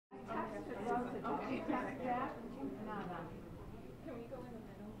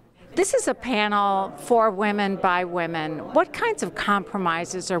This is a panel for women by women. What kinds of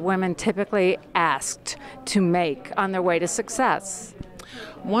compromises are women typically asked to make on their way to success?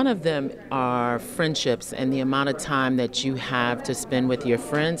 One of them are friendships and the amount of time that you have to spend with your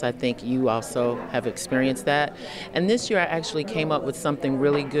friends. I think you also have experienced that. And this year I actually came up with something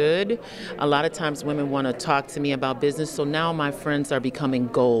really good. A lot of times women want to talk to me about business, so now my friends are becoming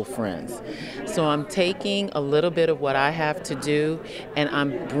goal friends. So I'm taking a little bit of what I have to do and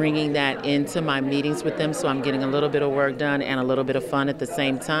I'm bringing that into my meetings with them, so I'm getting a little bit of work done and a little bit of fun at the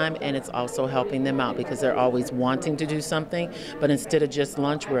same time, and it's also helping them out because they're always wanting to do something, but instead of just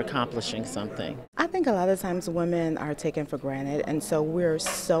lunch, we're accomplishing something. I think a lot of times women are taken for granted, and so we're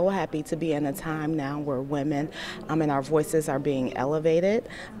so happy to be in a time now where women and our voices are being elevated,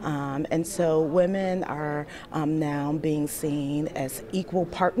 and so women are now being seen as equal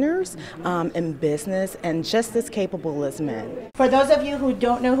partners in business and just as capable as men. For those of you who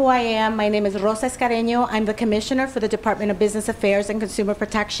don't know who I am, my name is Rosa Escareño. I'm the Commissioner for the Department of Business Affairs and Consumer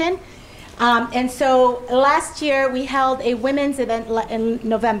Protection. And so last year we held a women's event in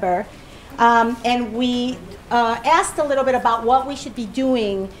November, and we asked a little bit about what we should be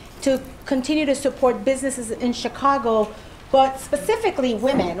doing to continue to support businesses in Chicago, but specifically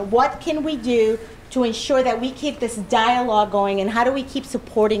women. What can we do to ensure that we keep this dialogue going, and how do we keep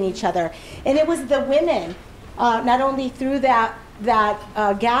supporting each other? And it was the women, not only through that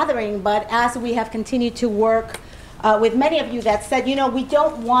gathering, but as we have continued to work with many of you that said, you know, we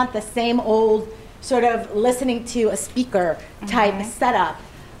don't want the same old sort of listening to a speaker type setup.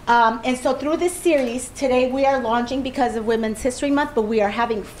 And so through this series, today we are launching because of Women's History Month, but we are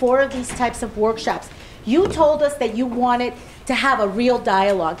having 4 of these types of workshops. You told us that you wanted to have a real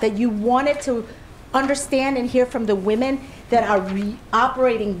dialogue, that you wanted to understand and hear from the women that are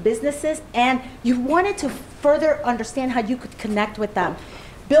operating businesses, and you wanted to further understand how you could connect with them.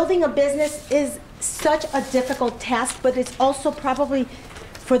 Building a business is such a difficult task, but it's also probably,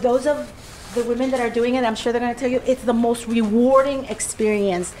 for those of the women that are doing it, I'm sure they're going to tell you, it's the most rewarding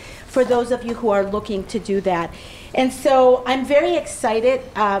experience for those of you who are looking to do that. And so I'm very excited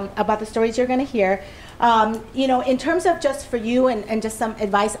about the stories you're going to hear. You know, in terms of just for you and just some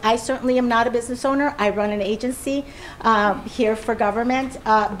advice, I certainly am not a business owner. I run an agency here for government.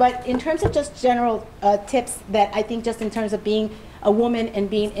 But in terms of just general tips that I think just in terms of being a woman and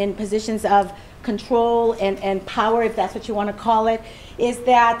being in positions of control and power, if that's what you want to call it, is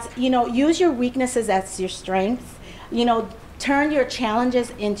that, you know, use your weaknesses as your strengths. You know, turn your challenges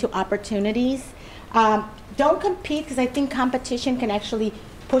into opportunities. Don't compete, because I think competition can actually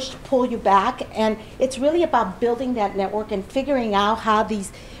pull you back, and it's really about building that network and figuring out how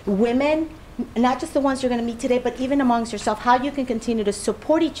these women, not just the ones you're going to meet today, but even amongst yourself, how you can continue to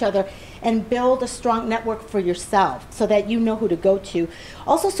support each other and build a strong network for yourself so that you know who to go to.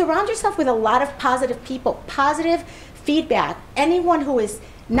 Also, surround yourself with a lot of positive people, positive feedback. Anyone who is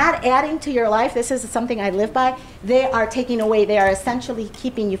not adding to your life, this is something I live by, they are taking away. They are essentially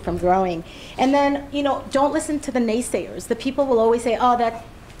keeping you from growing. And then, you know, don't listen to the naysayers. The people will always say, oh,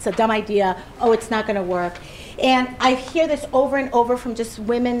 that's a dumb idea. Oh, it's not going to work. And I hear this over and over from just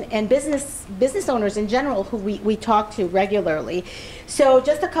women and business owners in general who we talk to regularly. So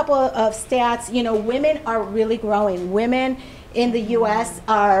just a couple of stats. You know, women are really growing. Women in the U.S.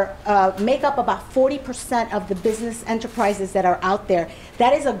 are make up about 40% of the business enterprises that are out there.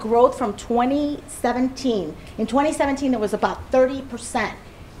 That is a growth from 2017. In 2017, there was about 30%.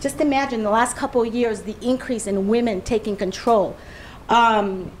 Just imagine the last couple of years, the increase in women taking control.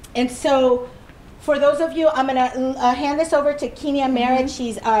 And so for those of you, I'm going to hand this over to Kenya Merritt.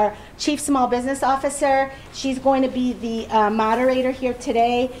 She's our Chief Small Business Officer. She's going to be the moderator here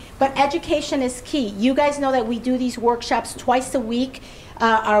today. But education is key. You guys know that we do these workshops twice a week.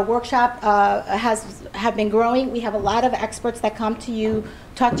 Our workshop have been growing. We have a lot of experts that come to you,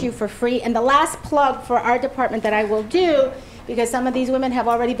 talk to you for free. And the last plug for our department that I will do, because some of these women have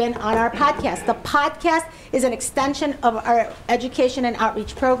already been on our podcast. The podcast is an extension of our education and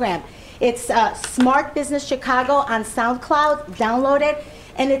outreach program. It's Smart Business Chicago on SoundCloud. Download it.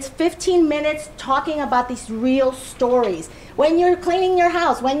 And it's 15 minutes talking about these real stories. When you're cleaning your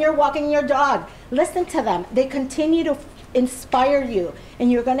house, when you're walking your dog, listen to them. They continue to inspire you.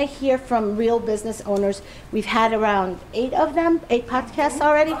 And you're going to hear from real business owners. We've had around 8 of them, 8 podcasts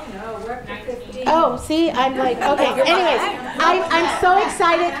already. No, we're up to 15. Oh, see, I'm like, okay. Anyways, I'm so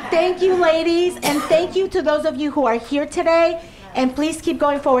excited. Thank you, ladies. And thank you to those of you who are here today. And please keep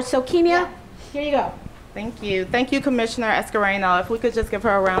going forward. So, Kenya, here you go. Thank you. Thank you, Commissioner Escareño. If we could just give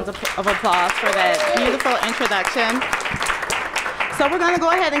her a round of applause for that beautiful introduction. So we're going to go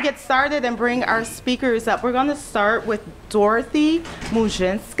ahead and get started and bring our speakers up. We're going to start with Dorothy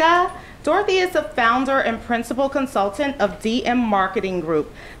Muszynska. Dorothy is the founder and principal consultant of DM Marketing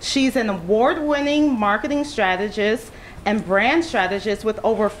Group. She's an award-winning marketing strategist and brand strategist with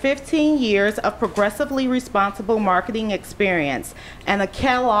over 15 years of progressively responsible marketing experience and a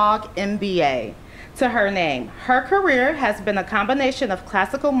Kellogg MBA to her name. Her career has been a combination of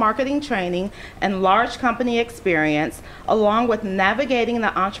classical marketing training and large company experience, along with navigating the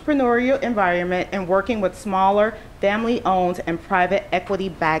entrepreneurial environment and working with smaller, family-owned and private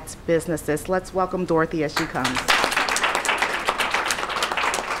equity-backed businesses. Let's welcome Dorothy as she comes.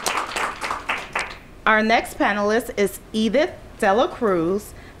 Our next panelist is Edith De La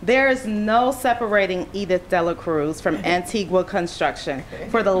Cruz. There is no separating Edith De La Cruz from Antigua Construction.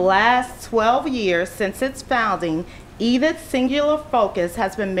 For the last 12 years since its founding, Edith's singular focus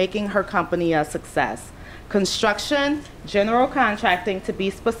has been making her company a success. Construction, general contracting, to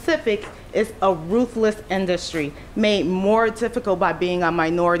be specific, is a ruthless industry made more difficult by being a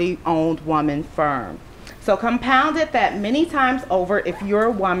minority-owned woman firm. So compounded that many times over if you're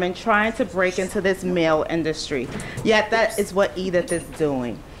a woman trying to break into this male industry. Yet that is what Edith is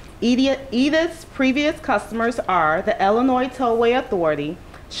doing. Edith's previous customers are the Illinois Tollway Authority,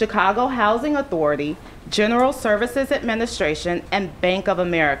 Chicago Housing Authority, General Services Administration, and Bank of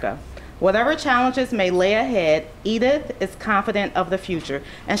America. Whatever challenges may lay ahead, Edith is confident of the future.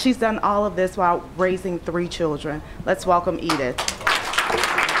 And she's done all of this while raising 3 children. Let's welcome Edith.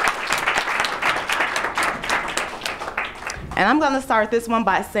 And I'm going to start this one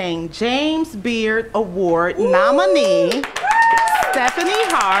by saying James Beard Award nominee, Stephanie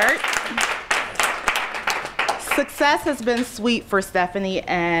Hart. Success has been sweet for Stephanie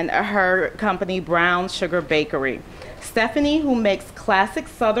and her company, Brown Sugar Bakery. Stephanie, who makes classic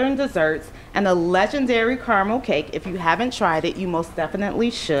Southern desserts and a legendary caramel cake. If you haven't tried it, you most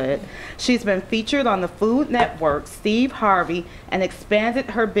definitely should. She's been featured on the Food Network, Steve Harvey, and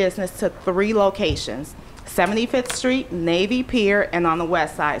expanded her business to 3 locations. 75th Street, Navy Pier, and on the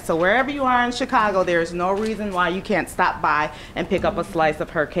West Side. So wherever you are in Chicago, there's no reason why you can't stop by and pick up a slice of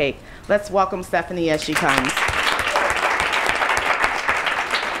her cake. Let's welcome Stephanie as she comes.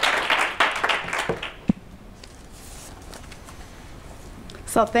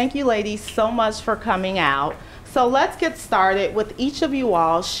 So thank you ladies so much for coming out. So let's get started with each of you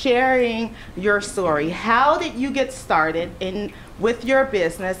all sharing your story. How did you get started with your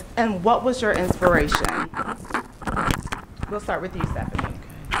business, and what was your inspiration? We'll start with you, Stephanie.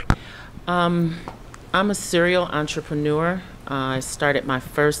 I'm a serial entrepreneur. I started my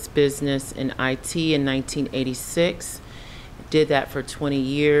first business in IT in 1986. Did that for 20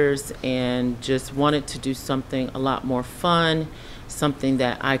 years and just wanted to do something a lot more fun, something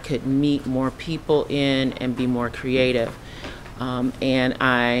that I could meet more people in and be more creative. And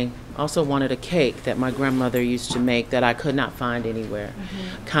I also wanted a cake that my grandmother used to make that I could not find anywhere.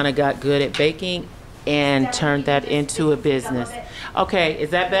 Kind of got good at baking and turned that into a business. Okay,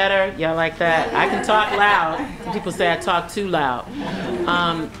 is that better? Y'all like that? I can talk loud. Some people say I talk too loud.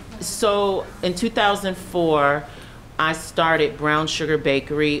 So in 2004, I started Brown Sugar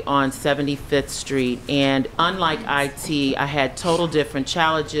Bakery on 75th Street, and unlike IT, I had total different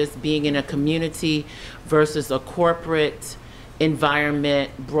challenges. Being in a community versus a corporate environment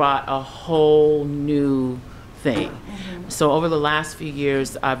brought a whole new thing. So over the last few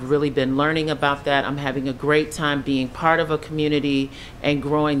years, I've really been learning about that. I'm having a great time being part of a community and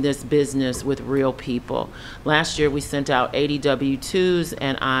growing this business with real people. Last year, we sent out 80 W-2s,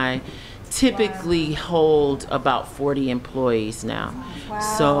 and I typically hold about 40 employees now. Wow.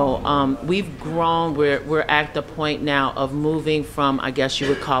 So we've grown. We're at the point now of moving from, I guess you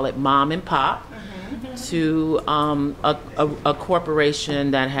would call it mom and pop, to a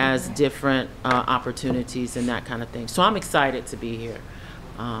corporation that has different opportunities and that kind of thing. So I'm excited to be here.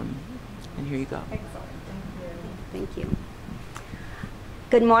 And here you go. Excellent. Thank you.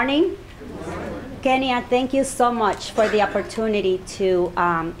 Good morning. Kenya, thank you so much for the opportunity to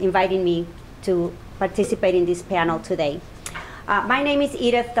inviting me to participate in this panel today. My name is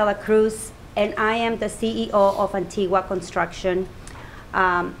Edith De La Cruz, and I am the CEO of Antigua Construction.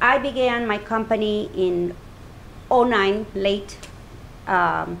 I began my company in 2009, late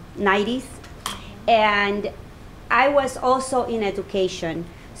 90s, and I was also in education.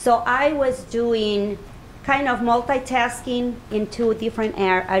 So I was doing kind of multitasking in 2 different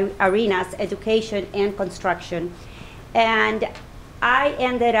arenas, education and construction. And I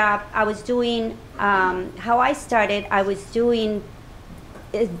ended up, I was doing, how I started, I was doing,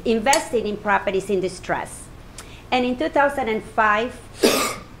 investing in properties in distress. And in 2005,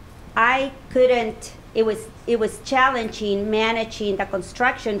 I couldn't it was challenging managing the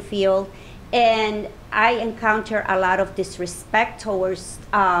construction field, and I encountered a lot of disrespect towards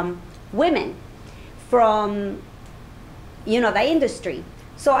women from, the industry.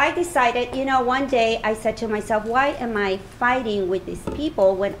 So I decided, one day I said to myself, why am I fighting with these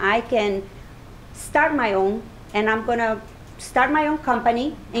people when I can start my own, and I'm gonna start my own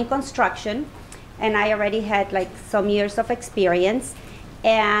company in construction, and I already had like some years of experience,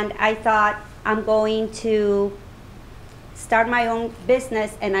 and I thought I'm going to start my own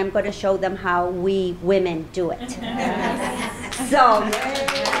business, and I'm going to show them how we women do it. So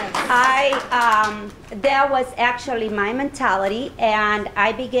that was actually my mentality, and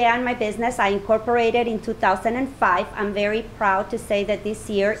I began my business. I incorporated in 2005. I'm very proud to say that this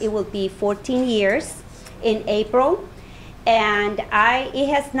year it will be 14 years in April. And it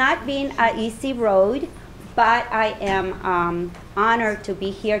has not been an easy road, but I am honored to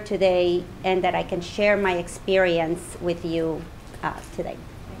be here today and that I can share my experience with you today.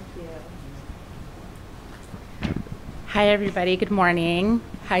 Thank you. Hi, everybody. Good morning.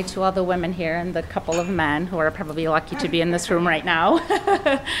 Hi to all the women here and the couple of men who are probably lucky to be in this room right now.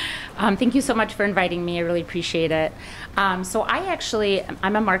 Thank you so much for inviting me. I really appreciate it. So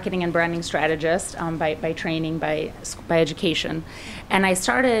I'm a marketing and branding strategist by training, by education. And I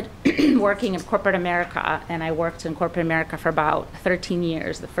started working in corporate America, and I worked in corporate America for about 13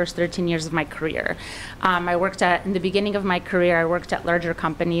 years, the first 13 years of my career. In the beginning of my career, I worked at larger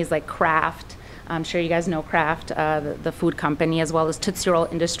companies like Kraft. I'm sure you guys know Kraft, the food company, as well as Tootsie Roll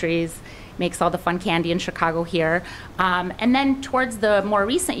Industries, makes all the fun candy in Chicago here. And then towards the more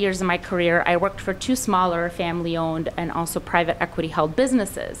recent years of my career, I worked for two smaller family-owned and also private equity-held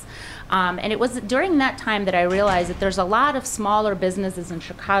businesses. And it was during that time that I realized that there's a lot of smaller businesses in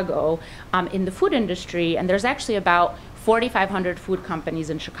Chicago in the food industry, and there's actually about 4,500 food companies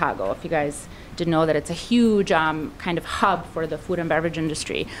in Chicago, if you guys didn't know that. It's a huge kind of hub for the food and beverage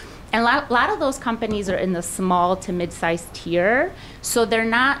industry. And a lot of those companies are in the small to mid-sized tier. So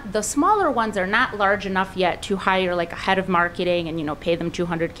the smaller ones are not large enough yet to hire like a head of marketing and pay them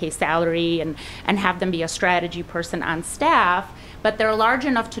 $200K salary and have them be a strategy person on staff. But they're large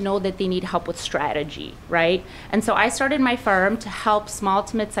enough to know that they need help with strategy, right? And so I started my firm to help small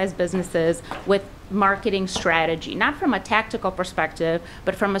to mid-sized businesses with marketing strategy, not from a tactical perspective,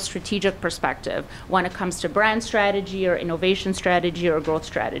 but from a strategic perspective when it comes to brand strategy or innovation strategy or growth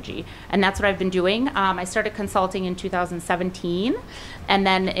strategy. And that's what I've been doing. I started consulting in 2017, and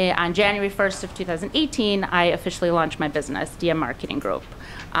then on January 1st of 2018, I officially launched my business, DM Marketing Group.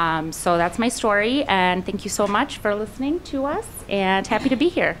 So that's my story, and thank you so much for listening to us, and happy to be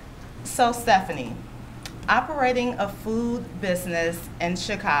here. So Stephanie, operating a food business in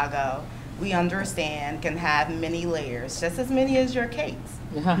Chicago, we understand, can have many layers, just as many as your cakes.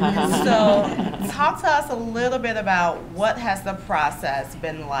 So talk to us a little bit about what has the process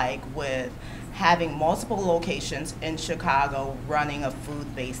been like with having multiple locations in Chicago running a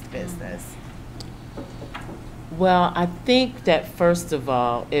food-based business. Well, I think that first of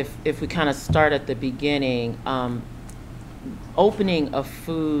all, if we kind of start at the beginning, opening a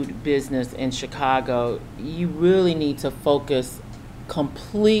food business in Chicago, you really need to focus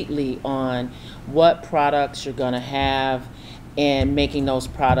completely on what products you're going to have and making those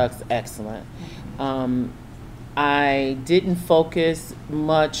products excellent. I didn't focus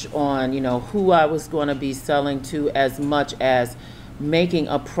much on who I was going to be selling to, as much as making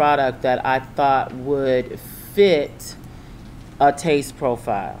a product that I thought would fit a taste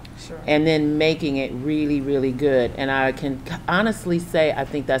profile. Sure. And then making it really, really good. And I can honestly say I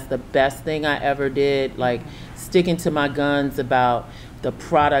think that's the best thing I ever did, like sticking to my guns about the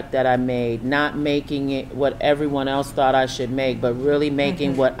product that I made, not making it what everyone else thought I should make, but really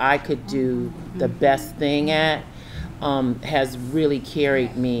making what I could do the best thing at, has really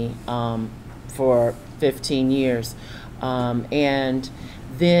carried me for 15 years. And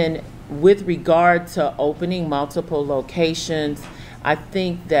then with regard to opening multiple locations, I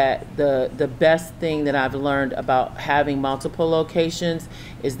think that the best thing that I've learned about having multiple locations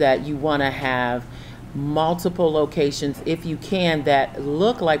is that you want to have multiple locations, if you can, that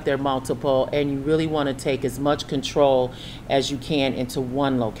look like they're multiple, and you really want to take as much control as you can into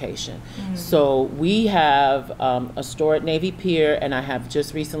one location. Mm-hmm. So we have a store at Navy Pier, and I have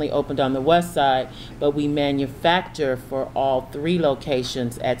just recently opened on the west side, but we manufacture for all 3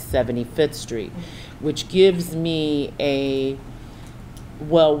 locations at 75th Street, which gives me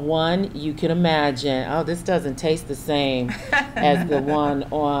well, one, you can imagine, oh, this doesn't taste the same as the one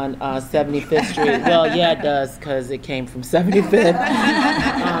on 75th Street. Well, yeah, it does, because it came from 75th.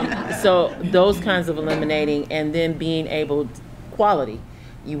 So those kinds of eliminating, and then being able, quality.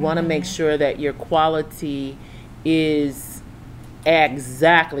 You want to make sure that your quality is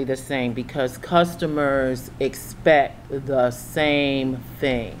exactly the same, because customers expect the same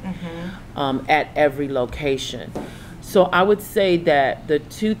thing at every location. So I would say that the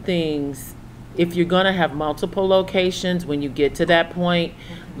two things, if you're going to have multiple locations, when you get to that point,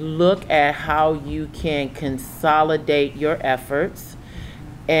 look at how you can consolidate your efforts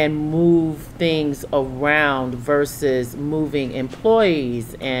and move things around versus moving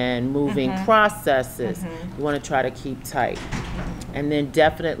employees and moving processes. You want to try to keep tight. And then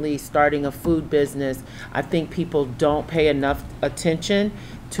definitely starting a food business, I think people don't pay enough attention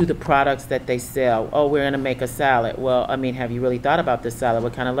to the products that they sell. Oh, we're going to make a salad. Well, I mean, have you really thought about this salad?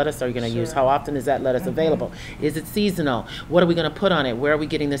 What kind of lettuce are you going to use? How often is that lettuce available? Is it seasonal? What are we going to put on it? Where are we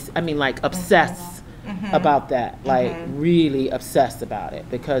getting this? I mean, like, obsess about that. Like, really obsess about it,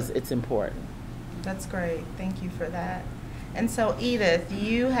 because it's important. That's great. Thank you for that. And so, Edith,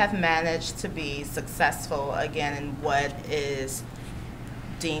 you have managed to be successful again in what is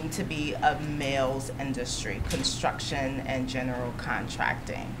deemed to be a male's industry, construction and general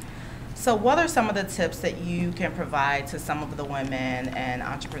contracting. So what are some of the tips that you can provide to some of the women and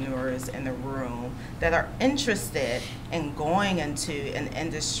entrepreneurs in the room that are interested in going into an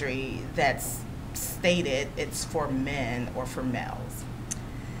industry that's stated it's for men or for males?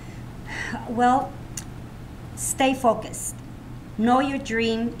 Well, stay focused. Know your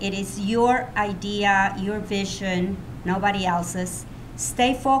dream. It is your idea, your vision, nobody else's.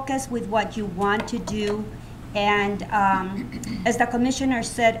 Stay focused with what you want to do. And as the commissioner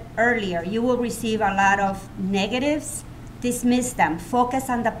said earlier, you will receive a lot of negatives. Dismiss them. Focus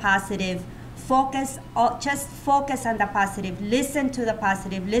on the positive. Just focus on the positive. Listen to the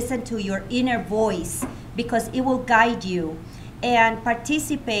positive. Listen to your inner voice, because it will guide you. And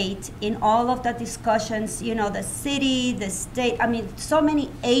participate in all of the discussions, you know, the city, the state, I mean, so many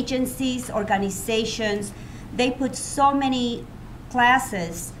agencies, organizations, they put so many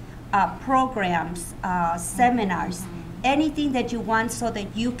classes, programs, seminars, anything that you want so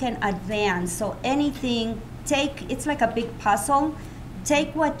that you can advance. So anything, it's like a big puzzle.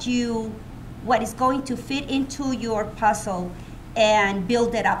 Take what is going to fit into your puzzle and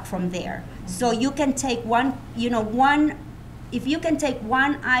build it up from there. So you can take if you can take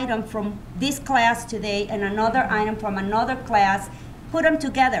one item from this class today and another item from another class, put them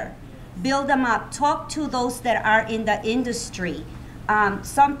together, build them up, talk to those that are in the industry.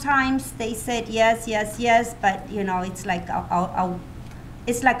 Sometimes they said yes, yes, yes, but you know, it's like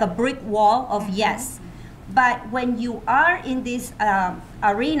a brick wall of yes. But when you are in these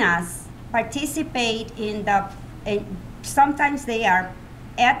arenas, participate sometimes they are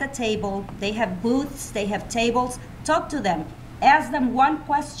at the table, they have booths, they have tables, talk to them, ask them one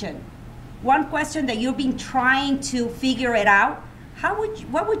question that you've been trying to figure it out.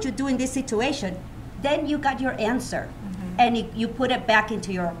 What would you do in this situation? Then you got your answer. And you put it back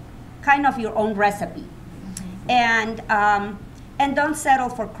into your own recipe, and don't settle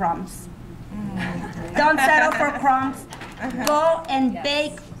for crumbs. Don't settle for crumbs. Go and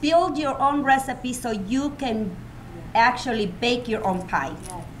bake, build your own recipe so you can actually bake your own pie.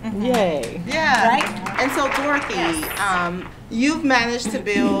 Yay! Yeah. Right? And so, Dorothy, you've managed to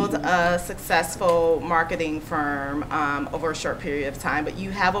build a successful marketing firm over a short period of time, but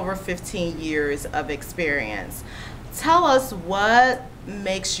you have over 15 years of experience. Tell us what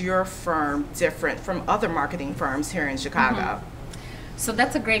makes your firm different from other marketing firms here in Chicago. So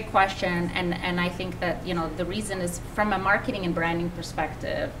that's a great question, and I think that, you know, the reason is from a marketing and branding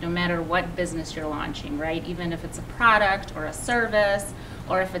perspective, no matter what business you're launching, right? Even if it's a product or a service,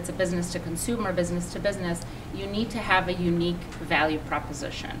 or if it's a business to consumer, business to business, you need to have a unique value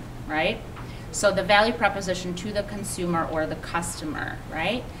proposition, right? So the value proposition to the consumer or the customer,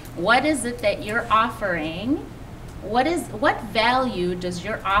 right? What is it that you're offering? What value does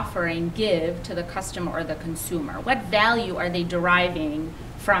your offering give to the customer or the consumer? What value are they deriving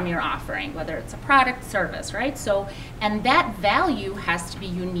from your offering, whether it's a product, service, right? So, and that value has to be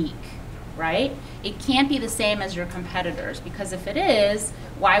unique, right? It can't be the same as your competitors, because if it is,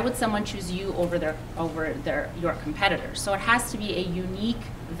 why would someone choose you over your competitors? So it has to be a unique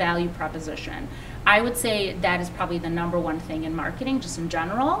value proposition. I would say that is probably the number one thing in marketing, just in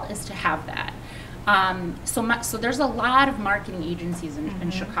general, is to have that. So there's a lot of marketing agencies in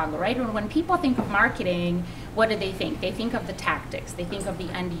Chicago, right? And when people think of marketing, what do they think? They think of the tactics, they think of the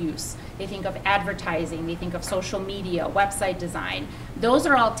end use, they think of advertising, they think of social media, website design. Those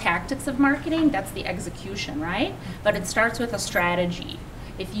are all tactics of marketing. That's the execution, right? But it starts with a strategy.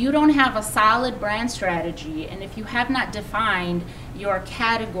 If you don't have a solid brand strategy, and if you have not defined your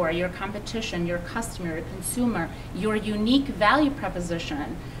category, your competition, your customer, your consumer, your unique value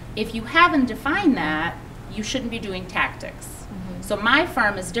proposition, if you haven't defined that, you shouldn't be doing tactics. So my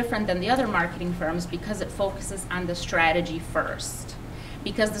firm is different than the other marketing firms because it focuses on the strategy first.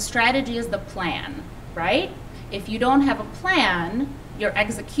 Because the strategy is the plan, right? If you don't have a plan, your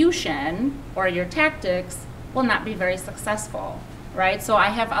execution or your tactics will not be very successful, right? So I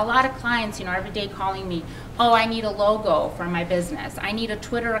have a lot of clients, you know, every day calling me, oh, I need a logo for my business. I need a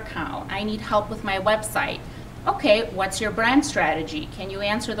Twitter account. I need help with my website. Okay, what's your brand strategy? Can you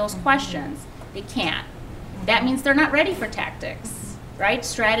answer those questions? They can't. That means they're not ready for tactics, right?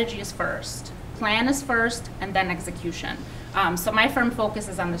 Strategy is first, plan is first, and then execution. So my firm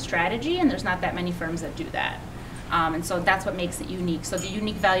focuses on the strategy, and there's not that many firms that do that. And so that's what makes it unique. So the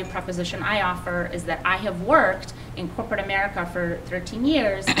unique value proposition I offer is that I have worked in corporate America for 13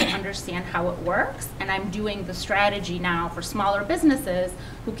 years. I understand how it works, and I'm doing the strategy now for smaller businesses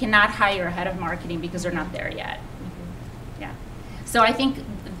who cannot hire a head of marketing because they're not there yet. Yeah. So I think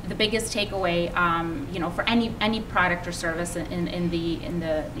the biggest takeaway, you know, for any product or service in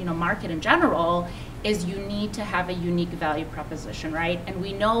the you know, market in general, is you need to have a unique value proposition, right? And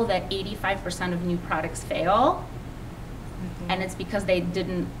we know that 85% of new products fail, and it's because they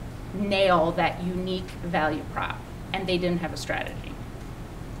didn't nail that unique value prop, and they didn't have a strategy.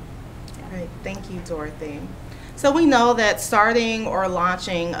 Yeah. Great, thank you, Dorothy. So we know that starting or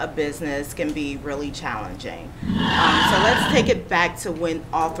launching a business can be really challenging. So let's take it back to when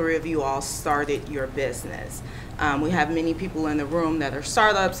all three of you all started your business. We have many people in the room that are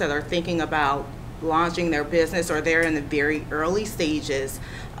startups that are thinking about launching their business, or they're in the very early stages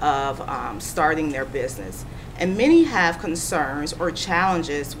of starting their business. And many have concerns or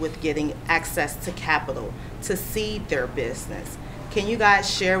challenges with getting access to capital to seed their business. Can you guys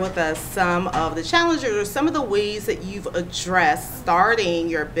share with us some of the challenges or some of the ways that you've addressed starting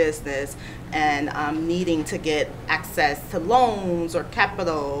your business and needing to get access to loans or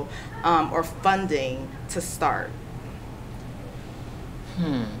capital or funding to start?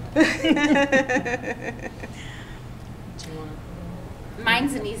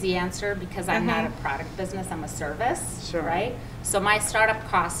 Mine's an easy answer because I'm not a product business, I'm a service, Sure. right? So my startup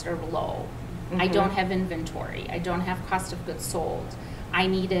costs are low. I don't have inventory. I don't have cost of goods sold. I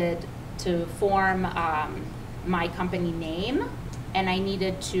needed to form my company name, and I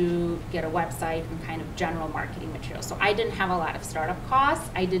needed to get a website and kind of general marketing material. So I didn't have a lot of startup costs.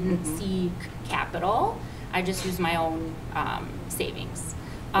 I didn't seek capital. I just used my own savings.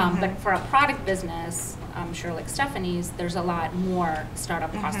 But for a product business, I'm sure like Stephanie's, there's a lot more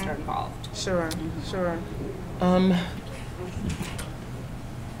startup costs that are involved. Sure, sure.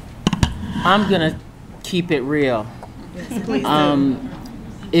 I'm gonna keep it real. Yes, please do.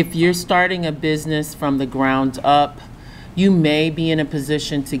 If you're starting a business from the ground up, you may be in a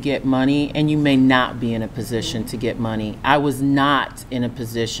position to get money, and you may not be in a position to get money. I was not in a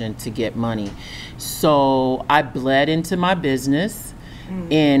position to get money. So I bled into my business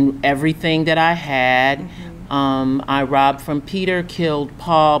in everything that I had. I robbed from Peter, killed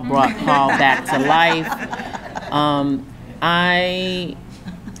Paul, brought Paul back to life.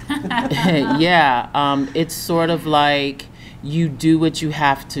 It's sort of like you do what you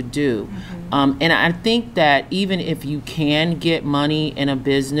have to do. And I think that even if you can get money in a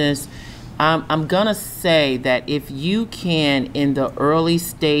business, I'm gonna say that if you can, in the early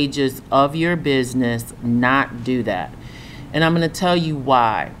stages of your business, not do that. And I'm gonna tell you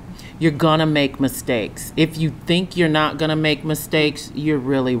why. You're gonna make mistakes. If you think you're not gonna make mistakes, you're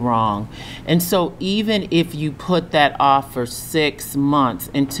really wrong. And so even if you put that off for 6 months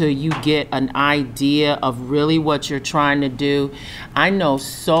until you get an idea of really what you're trying to do, I know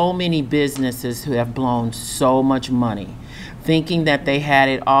so many businesses who have blown so much money thinking that they had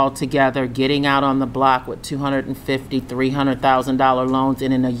it all together, getting out on the block with $250,000, $300,000 loans,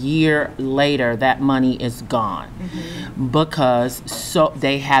 and in a year later, that money is gone because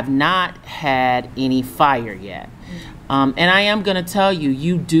they have not had any fire yet. And I am going to tell you,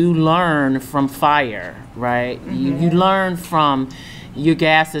 you do learn from fire, right? You learn from your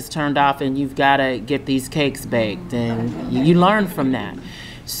gas is turned off and you've got to get these cakes baked, and you learn from that.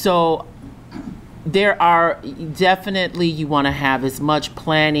 So there are definitely, you want to have as much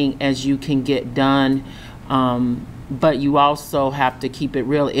planning as you can get done, but you also have to keep it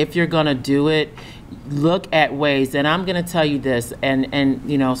real. If you're going to do it, look at ways, and I'm going to tell you this, and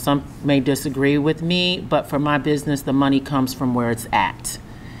you know, some may disagree with me, but for my business, the money comes from where it's at.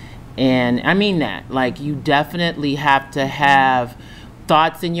 And I mean that, like, you definitely have to have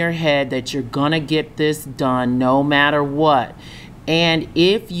thoughts in your head that you're going to get this done no matter what. And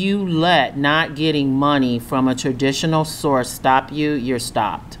if you let not getting money from a traditional source stop you, you're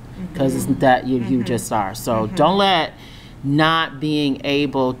stopped, because that you just are. So don't let not being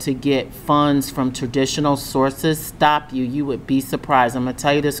able to get funds from traditional sources stop you. You would be surprised. I'm going to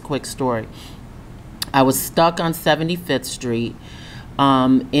tell you this quick story. I was stuck on 75th Street.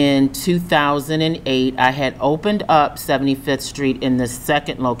 In 2008, I had opened up 75th Street in the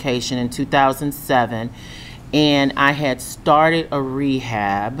second location in 2007, and I had started a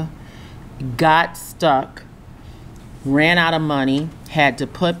rehab, got stuck, ran out of money, had to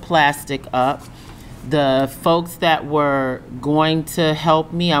put plastic up. The folks that were going to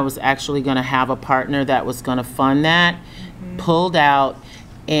help me, I was actually going to have a partner that was going to fund that, pulled out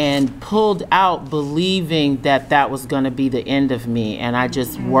believing that that was going to be the end of me. And I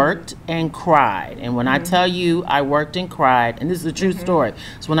just worked and cried. And when I tell you I worked and cried, and this is a true story,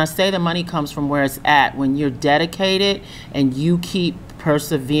 so when I say the money comes from where it's at, when you're dedicated and you keep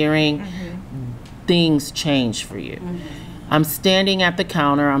persevering, things change for you. I'm standing at the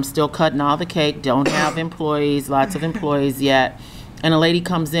counter, I'm still cutting all the cake, don't have employees, lots of employees yet. And a lady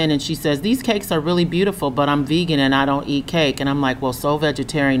comes in and she says, these cakes are really beautiful, but I'm vegan and I don't eat cake. And I'm like, well, Soul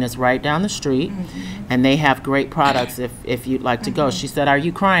Vegetarian is right down the street, and they have great products if you'd like to go. She said, are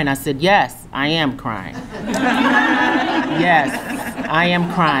you crying? I said, yes, I am crying. Yes, I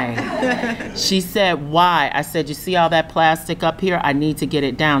am crying. She said, why? I said, you see all that plastic up here? I need to get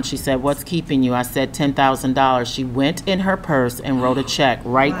it down. She said, what's keeping you? I said, $10,000. She went in her purse and wrote a check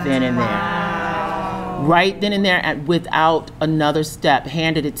right then and there. Right then and there, and without another step,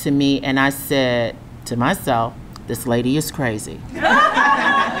 handed it to me, and I said to myself, this lady is crazy.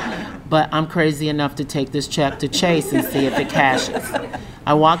 But I'm crazy enough to take this check to Chase and see if it cashes.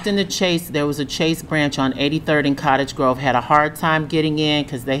 I walked into Chase. There was a Chase branch on 83rd and Cottage Grove. Had a hard time getting in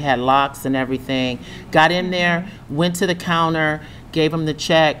because they had locks and everything. Got in there, went to the counter, gave them the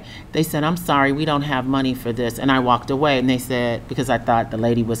check. They said, I'm sorry, we don't have money for this. And I walked away, and they said, because I thought the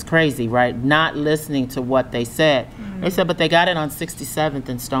lady was crazy, right? Not listening to what they said. They said, but they got it on 67th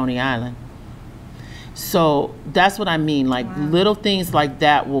and Stony Island. So that's what I mean. Like, little things like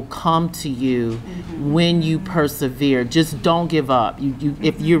that will come to you when you persevere. Just don't give up.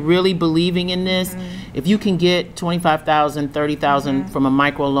 If you're really believing in this, if you can get $25,000, $30,000 from a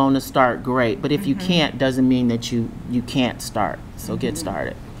micro loan to start, great. But if you can't, doesn't mean that you can't start. So get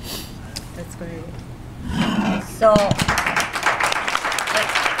started. That's great. So,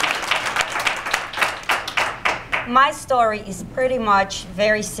 my story is pretty much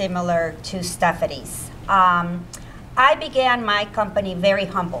very similar to Stephanie's. I began my company very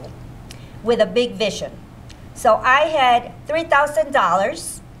humble, with a big vision. So I had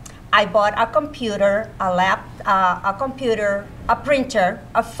 $3,000. I bought a computer, a printer,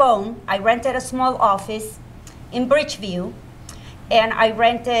 a phone. I rented a small office in Bridgeview, and I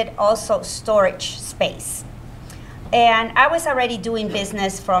rented also storage space. And I was already doing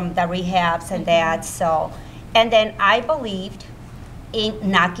business from the rehabs and that, so, and then I believed in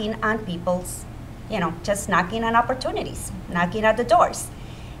knocking on people's, just knocking on opportunities, knocking at the doors.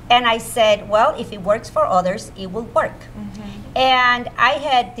 And I said, well, if it works for others, it will work. And I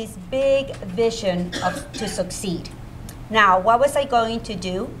had this big vision to succeed. Now, what was I going to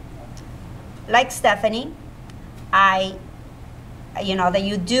do? Like Stephanie, that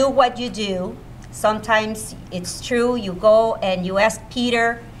you do what you do. Sometimes it's true, you go and you ask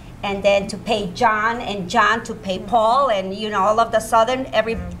Peter, and then to pay John, and John to pay Paul, and all of the sudden,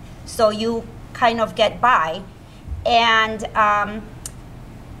 so you kind of get by. And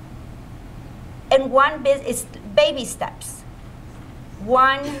one bit is baby steps.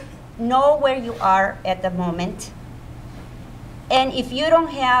 One, know where you are at the moment. And if you don't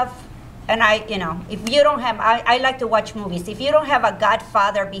have, if you don't have, I like to watch movies. If you don't have a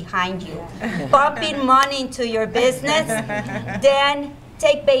godfather behind you, pumping money into your business, then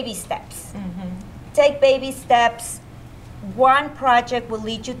take baby steps. Take baby steps. One project will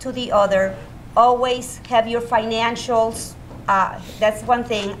lead you to the other. Always have your financials. That's one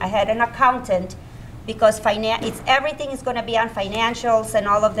thing. I had an accountant, because everything is going to be on financials and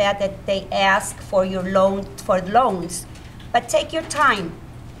all of that they ask for your loans. But take your time.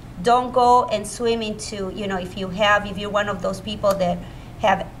 Don't go and swim into, if you're one of those people that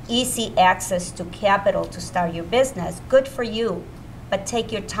have easy access to capital to start your business, good for you. But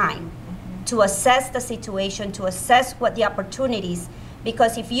take your time to assess the situation, to assess what the opportunities,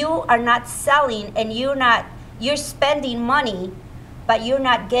 because if you are not selling and you're spending money, but you're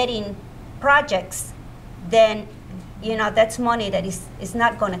not getting projects, then that's money that is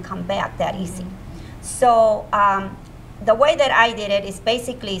not going to come back that easy. So the way that I did it is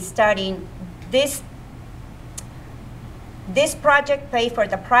basically starting this this project paid for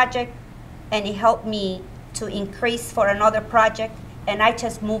the project, and it helped me to increase for another project, and I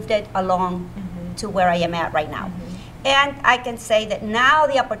just moved it along to where I am at right now. And I can say that now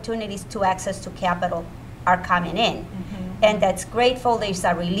the opportunities to access to capital are coming in. And that's grateful, there's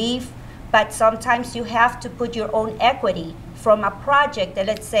a relief, but sometimes you have to put your own equity from a project that,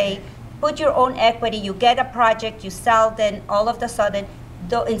 let's say, put your own equity, you get a project, you sell, then all of a sudden,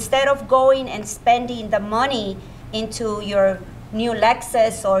 instead of going and spending the money into your new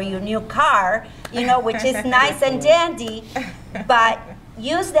Lexus or your new car, you know, which is nice and dandy, but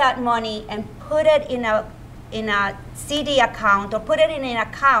use that money and put it in a CD account or put it in an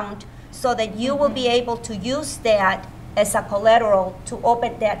account so that you will be able to use that as a collateral to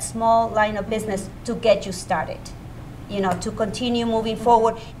open that small line of business to get you started, you know, to continue moving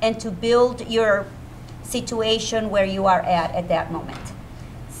forward and to build your situation where you are at that moment.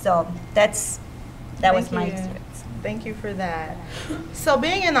 So that was my experience. Thank you for that. So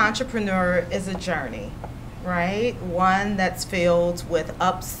being an entrepreneur is a journey, right? One that's filled with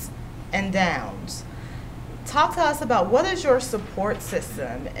ups and downs. Talk to us about what is your support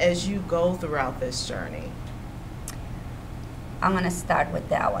system as you go throughout this journey? I'm going to start with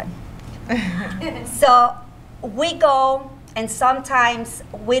that one. So we go, and sometimes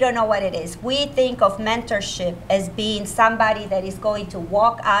we don't know what it is. We think of mentorship as being somebody that is going to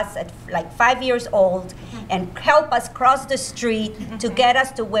walk us at like 5 years old and help us cross the street to get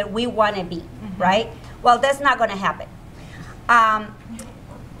us to where we want to be, right? Well, that's not going to happen.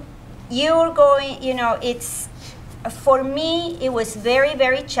 You're going, you know, it's, for me, it was very,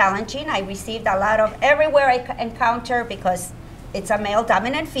 very challenging. I received a lot of, everywhere I encounter, because it's a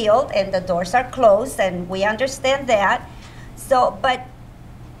male-dominant field and the doors are closed, and we understand that. So, but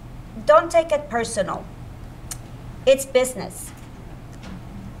don't take it personal. It's business.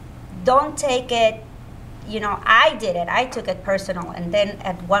 Don't take it, you know, I did it, I took it personal, and then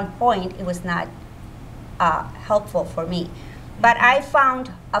at one point it was not helpful for me. But I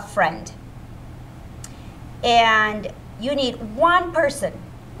found a friend. And you need one person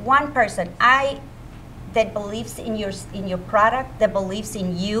that believes in your product, that believes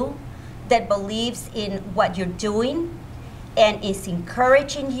in you, that believes in what you're doing, and is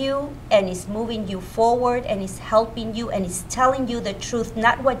encouraging you, and is moving you forward, and is helping you, and is telling you the truth,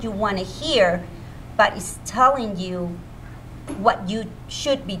 not what you want to hear, but is telling you what you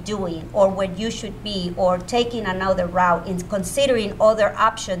should be doing, or where you should be, or taking another route, and considering other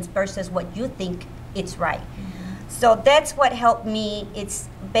options versus what you think it's right. So that's what helped me. It's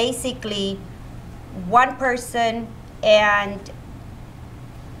basically one person, and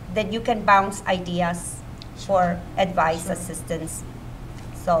that you can bounce ideas for advice, assistance.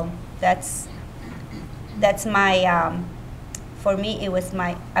 So that's my, for me, it was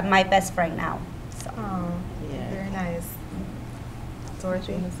my best friend now. So. Oh, yeah. Very nice.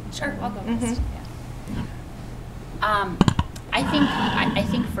 Dorothy? Sure, I'll go next. Yeah. I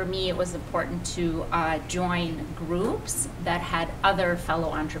think for me it was important to join groups that had other fellow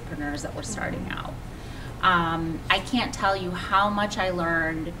entrepreneurs that were starting out. I can't tell you how much I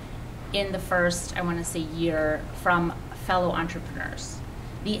learned in the first, I want to say, year from fellow entrepreneurs.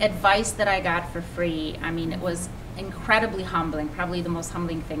 The advice that I got for free, I mean, it was incredibly humbling, probably the most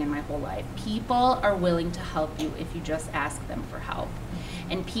humbling thing in my whole life. People are willing to help you if you just ask them for help.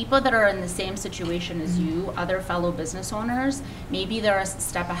 And people that are in the same situation as you, other fellow business owners, maybe they're a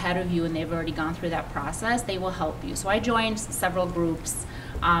step ahead of you and they've already gone through that process, they will help you. So I joined several groups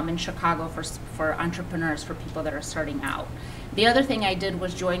in Chicago for entrepreneurs, for people that are starting out. The other thing I did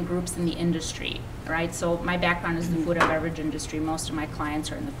was join groups in the industry, right? So my background is the food and beverage industry. Most of my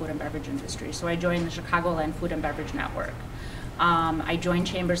clients are in the food and beverage industry. So I joined the Chicagoland Food and Beverage Network. I joined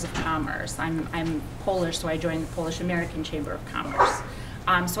chambers of commerce. I'm Polish, so I joined the Polish American Chamber of Commerce.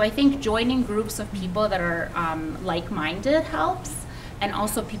 So I think joining groups of people that are like-minded helps, and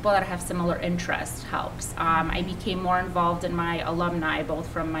also people that have similar interests helps. I became more involved in my alumni, both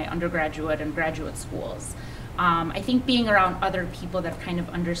from my undergraduate and graduate schools. I think being around other people that kind of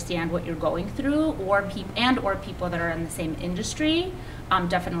understand what you're going through, or people that are in the same industry,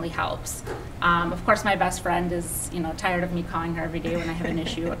 definitely helps. Of course, my best friend is, tired of me calling her every day when I have an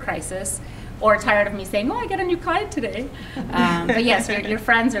issue, a crisis, or tired of me saying, "Oh, I got a new client today." But yes, your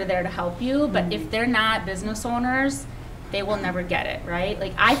friends are there to help you. But if they're not business owners, they will never get it, right?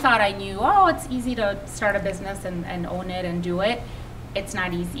 Like, I thought I knew, it's easy to start a business and own it and do it. It's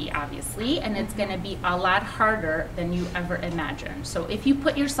not easy, obviously, and it's gonna be a lot harder than you ever imagined. So if you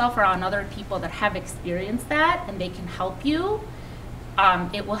put yourself around other people that have experienced that and they can help you,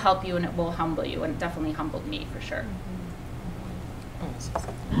 it will help you and it will humble you, and it definitely humbled me for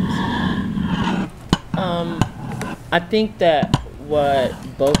I think that what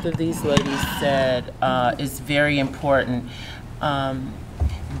both of these ladies said is very important.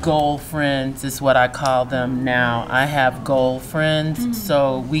 Goal friends is what I call them now. I have goal friends,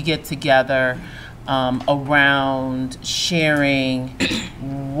 so we get together around sharing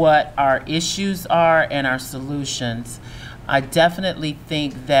what our issues are and our solutions. I definitely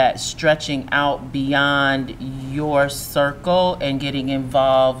think that stretching out beyond your circle and getting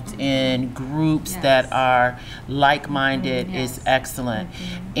involved in groups that are like-minded is excellent.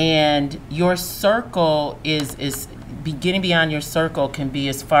 And your circle is getting beyond your circle can be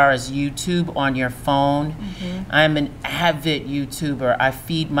as far as YouTube on your phone. I'm an avid YouTuber. I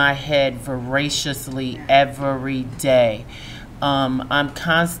feed my head voraciously every day. I'm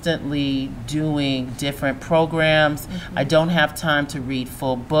constantly doing different programs. I don't have time to read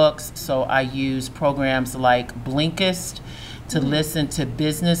full books, so I use programs like Blinkist to listen to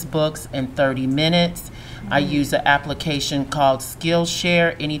business books in 30 minutes. I use an application called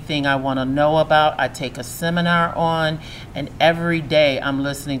Skillshare. Anything I want to know about, I take a seminar on, and every day I'm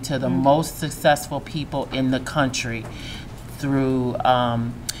listening to the most successful people in the country through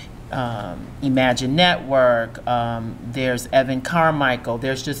Imagine Network. There's Evan Carmichael.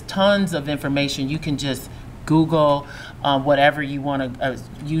 There's just tons of information. You can just Google whatever you want to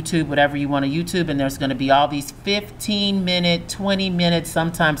YouTube, whatever you want to YouTube, and there's going to be all these 15-minute, 20-minute,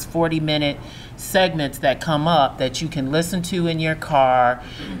 sometimes 40-minute segments that come up that you can listen to in your car.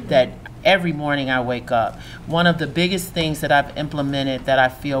 That every morning I wake up. One of the biggest things that I've implemented that I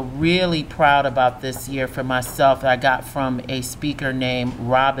feel really proud about this year for myself that I got from a speaker named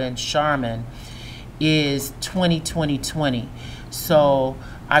Robin Sharman is 20-20-20. So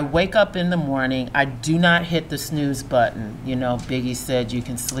I wake up in the morning, I do not hit the snooze button. You know, Biggie said you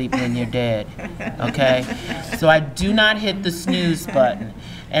can sleep when you're dead, okay? So I do not hit the snooze button.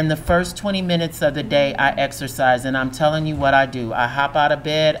 And the first 20 minutes of the day, I exercise, and I'm telling you what I do. I hop out of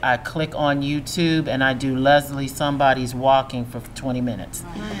bed, I click on YouTube, and I do Leslie Somebody's Walking for 20 minutes.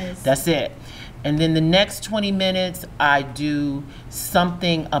 Nice. That's it. And then the next 20 minutes, I do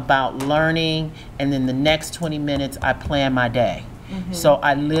something about learning, and then the next 20 minutes, I plan my day. So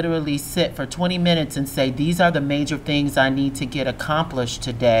I literally sit for 20 minutes and say, these are the major things I need to get accomplished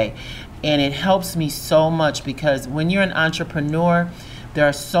today. And it helps me so much because when you're an entrepreneur, there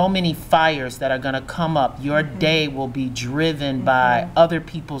are so many fires that are going to come up. Your day will be driven by other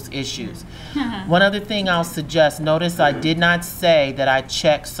people's issues. One other thing I'll suggest, notice I did not say that I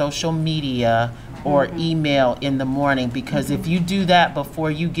check social media or email in the morning, because if you do that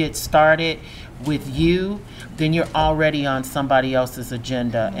before you get started with you, then you're already on somebody else's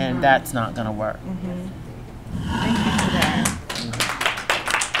agenda, and that's not going to work. Thank you for that.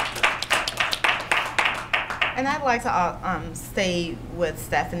 And I'd like to stay with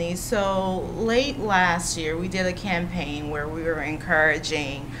Stephanie. So late last year, we did a campaign where we were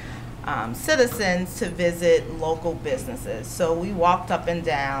encouraging citizens to visit local businesses. So we walked up and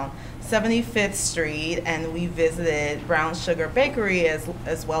down 75th Street and we visited Brown Sugar Bakery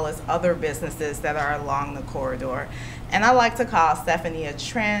as well as other businesses that are along the corridor. And I like to call Stephanie a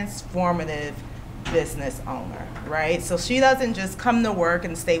transformative business owner, right? So she doesn't just come to work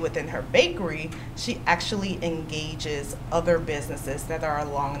and stay within her bakery, she actually engages other businesses that are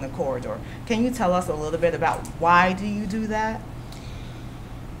along the corridor. Can you tell us a little bit about why do you do that?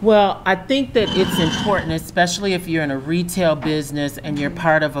 Well, I think that it's important, especially if you're in a retail business and you're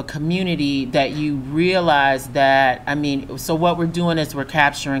part of a community, that you realize that, I mean, so what we're doing is we're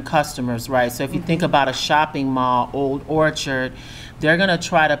capturing customers, right? So if you think about a shopping mall, Old Orchard, they're going to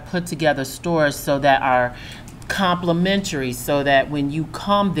try to put together stores so that are complementary, so that when you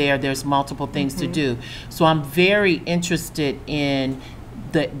come there, there's multiple things to do. So I'm very interested in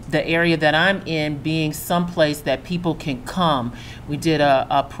the area that I'm in being someplace that people can come. We did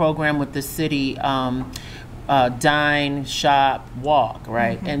a program with the city, dine, shop, walk,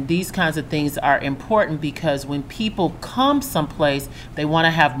 right? And these kinds of things are important because when people come someplace, they want to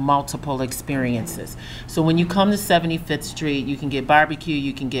have multiple experiences. So when you come to 75th Street, you can get barbecue,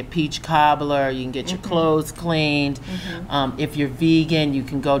 you can get peach cobbler, you can get your clothes cleaned. If you're vegan, you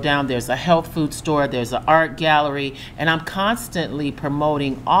can go down. There's a health food store, there's an art gallery, and I'm constantly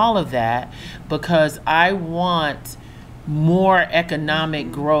promoting all of that because I want more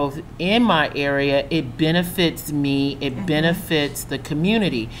economic growth in my area. It benefits me, it benefits the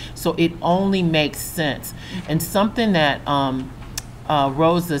community, so it only makes sense. And something that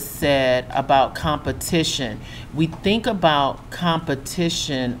Rosa said about competition, we think about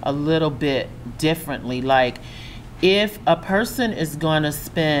competition a little bit differently. Like, if a person is going to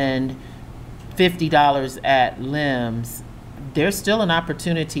spend $50 at Limbs, there's still an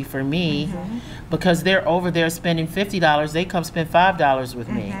opportunity for me because they're over there spending $50. They come spend $5 with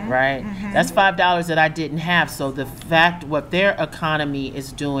me, right? That's $5 that I didn't have. So the fact what their economy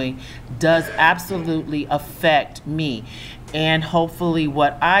is doing does absolutely affect me. And hopefully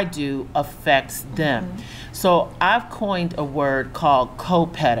what I do affects them. So I've coined a word called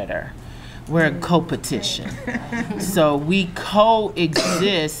co-petitor. We're in co-petition. So we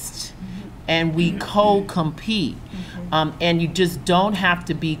coexist and we co-compete. And you just don't have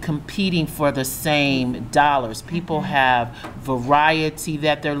to be competing for the same dollars. People have variety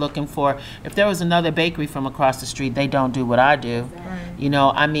that they're looking for. If there was another bakery from across the street, they don't do what I do. You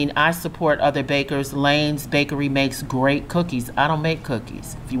know, I mean, I support other bakers. Lane's Bakery makes great cookies. I don't make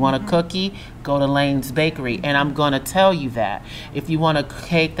cookies. If you want a cookie, go to Lane's Bakery. And I'm going to tell you that. If you want a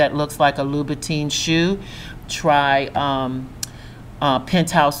cake that looks like a Louboutin shoe, try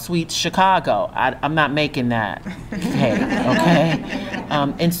Penthouse Sweets Chicago. I'm not making that cake, okay?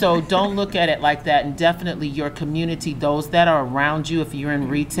 And so don't look at it like that. And definitely your community, those that are around you, if you're in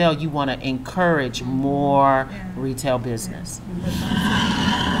retail, you want to encourage more retail business.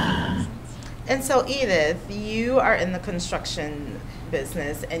 And so Edith, you are in the construction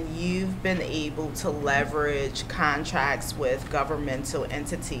business and you've been able to leverage contracts with governmental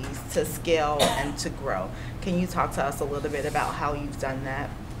entities to scale and to grow. Can you talk to us a little bit about how you've done that?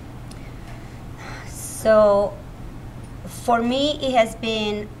 So for me, it has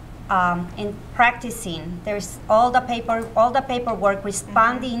been in practicing. There's all the paperwork,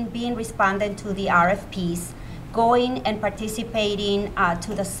 being respondent to the RFPs, going and participating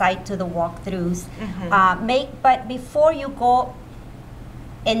to the site, to the walkthroughs. But before you go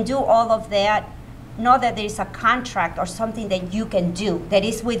and do all of that, know that there is a contract or something that you can do that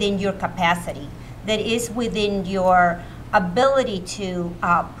is within your capacity, that is within your ability to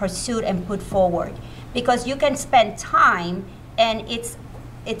pursue and put forward. Because you can spend time, and it's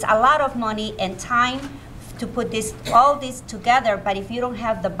a lot of money and time to put all this together, but if you don't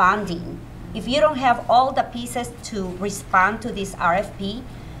have the bonding, if you don't have all the pieces to respond to this RFP,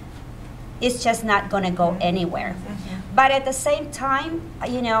 it's just not going to go anywhere. But at the same time,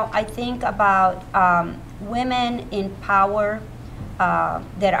 you know, I think about women in power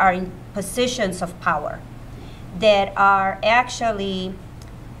that are in positions of power, that are actually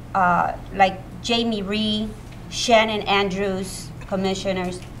like Jamie Ree, Shannon Andrews,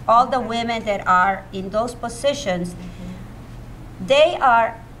 commissioners, all the women that are in those positions, they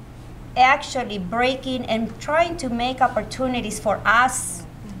are actually breaking and trying to make opportunities for us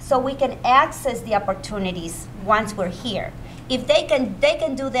so we can access the opportunities once we're here. If they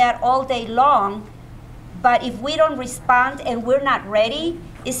can do that all day long, but if we don't respond and we're not ready,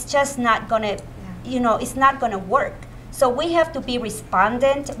 it's just not gonna, you know, it's not gonna work. So we have to be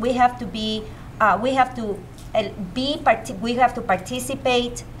respondent. We have to be, we have to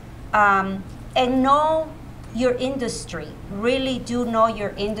participate and know your industry. Really do know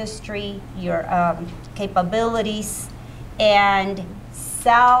your industry, your capabilities, and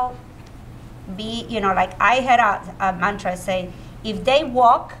sell. Be, you know, like I had a mantra saying, if they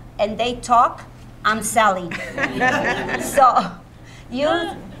walk and they talk, I'm selling. So you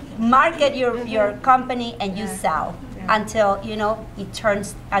market your company and you sell until, you know, it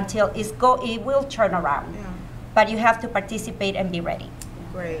turns, until it will turn around. But you have to participate and be ready.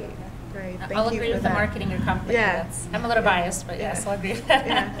 Great. Thank I'll you agree for with that. the marketing your company. Yeah. I'm a little biased, but yes, I'll agree with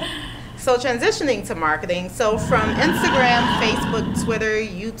that. So transitioning to marketing, so from Instagram, Facebook, Twitter,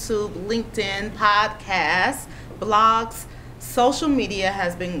 YouTube, LinkedIn, podcasts, blogs, social media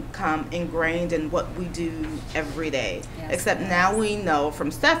has become ingrained in what we do every day. Yes, Except now we know from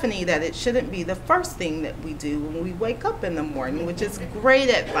Stephanie that it shouldn't be the first thing that we do when we wake up in the morning, which is great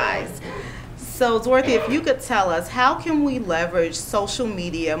advice. So Dorothy, if you could tell us, how can we leverage social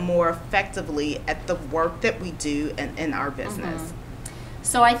media more effectively at the work that we do in our business?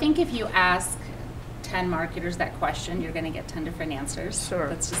 So I think if you ask 10 marketers that question, you're going to get 10 different answers. Sure.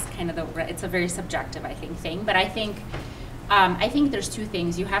 That's just kind of it's a very subjective, I think, thing. But I think there's two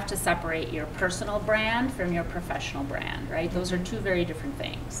things. You have to separate your personal brand from your professional brand, right? Those are two very different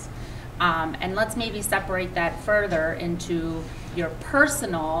things. And let's maybe separate that further into your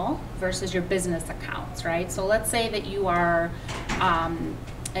personal versus your business accounts, right? So let's say that you are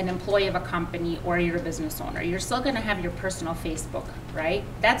an employee of a company or you're a business owner. You're still going to have your personal Facebook, right?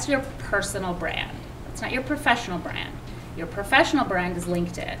 That's your personal brand. That's not your professional brand. Your professional brand is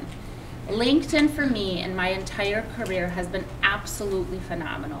LinkedIn. LinkedIn for me in my entire career has been absolutely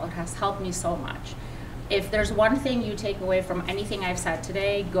phenomenal. It has helped me so much. If there's one thing you take away from anything I've said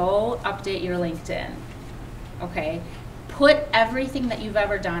today, go update your LinkedIn, okay? Put everything that you've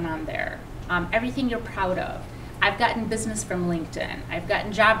ever done on there, everything you're proud of. I've gotten business from LinkedIn. I've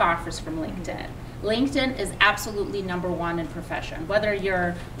gotten job offers from LinkedIn. LinkedIn is absolutely #1 in profession, whether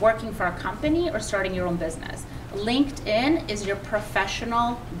you're working for a company or starting your own business. LinkedIn is your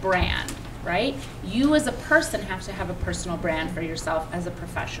professional brand, right? You as a person have to have a personal brand for yourself as a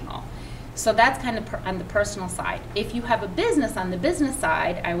professional. So that's kind of on the personal side. If you have a business on the business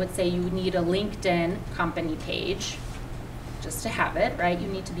side, I would say you need a LinkedIn company page just to have it, right? You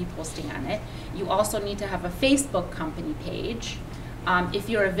need to be posting on it. You also need to have a Facebook company page. If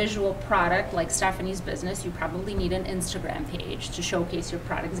you're a visual product like Stephanie's business, you probably need an Instagram page to showcase your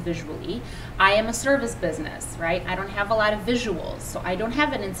products visually. I am a service business, right? I don't have a lot of visuals, so I don't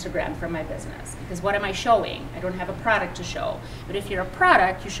have an Instagram for my business because what am I showing? I don't have a product to show. But if you're a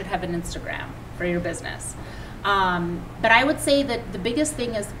product, you should have an Instagram for your business. But I would say that the biggest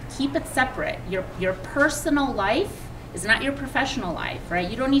thing is keep it separate. Your personal life is not your professional life, right?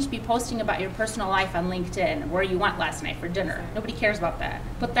 You don't need to be posting about your personal life on LinkedIn, where you went last night for dinner. Nobody cares about that.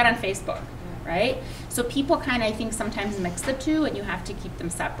 Put that on Facebook, right? So people kind of, I think, sometimes mix the two, and you have to keep them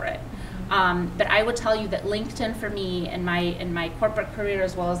separate. But I would tell you that LinkedIn for me in my corporate career,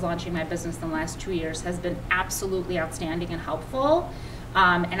 as well as launching my business in the last 2 years, has been absolutely outstanding and helpful.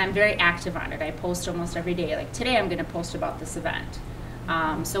 And I'm very active on it. I post almost every day. Like today, I'm going to post about this event.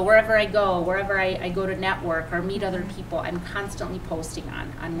 So wherever I go to network or meet other people, I'm constantly posting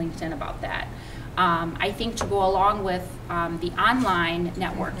on LinkedIn about that. I think to go along with the online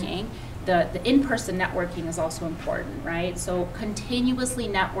networking, the in-person networking is also important, right? So continuously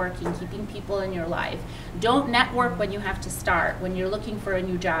networking, keeping people in your life. Don't network when you have to start, when you're looking for a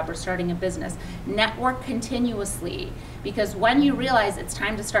new job or starting a business. Network continuously, because when you realize it's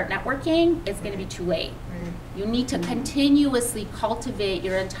time to start networking, it's going to be too late. You need to continuously cultivate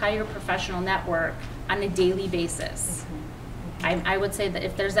your entire professional network on a daily basis. I would say that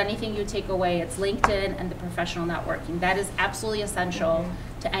if there's anything you take away, it's LinkedIn and the professional networking. That is absolutely essential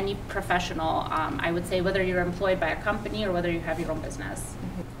to any professional. I would say whether you're employed by a company or whether you have your own business.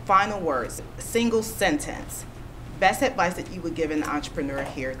 Final words, single sentence. Best advice that you would give an entrepreneur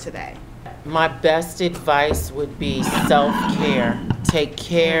here today? My best advice would be self-care. Take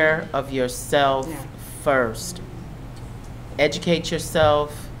care of yourself first. Educate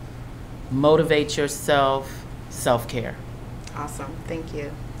yourself, motivate yourself, self-care. Awesome, thank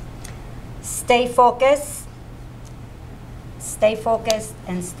you. Stay focused,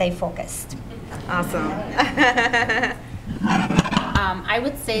 and stay focused. Awesome. I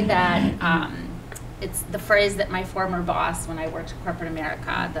would say that it's the phrase that my former boss, when I worked at corporate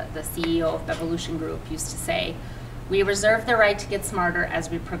America, the CEO of Evolution Group, used to say, we reserve the right to get smarter as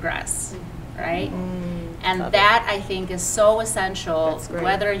we progress, right? And that, I think, is so essential,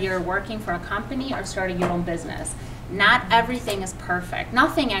 whether you're working for a company or starting your own business. Not everything is perfect.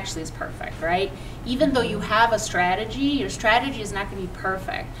 Nothing actually is perfect, right? Even though you have a strategy, your strategy is not going to be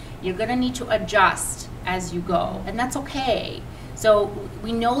perfect. You're going to need to adjust as you go, and that's okay. So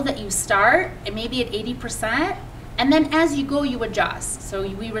we know that you start maybe at 80%, and then as you go, you adjust. So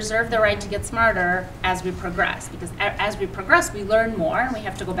we reserve the right to get smarter as we progress, because as we progress, we learn more, and we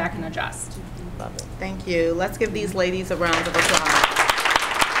have to go back and adjust. Love it. Thank you. Let's give these ladies a round of applause.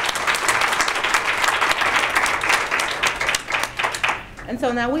 And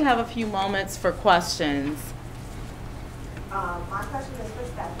so now we have a few moments for questions. My question is for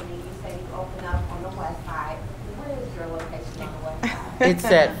Stephanie. You said you open up on the west side. Where is your location on the west side? It's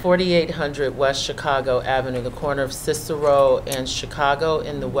at 4800 West Chicago Avenue, the corner of Cicero and Chicago,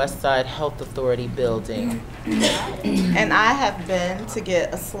 in the West Side Health Authority building. And I have been to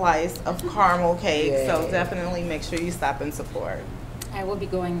get a slice of caramel cake, so definitely make sure you stop and support. I will be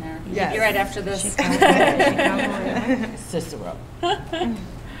going there. Yes. You're right after this. Cicero.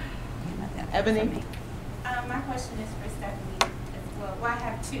 Ebony? My question is for Stephanie as well. Well, I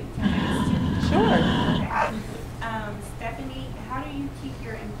have two. Can I ask two? Sure. Okay. Stephanie, how do you keep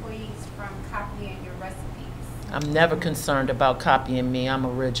your employees from copying your recipes? I'm never concerned about copying me. I'm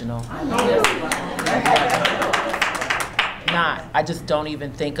original. I just don't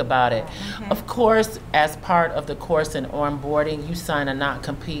even think about it. Of course, as part of the course and onboarding, you sign a not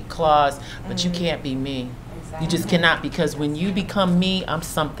compete clause, but you can't be me. You just cannot, because when you become me, I'm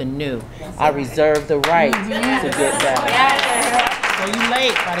something new. I reserve the right to get that. So you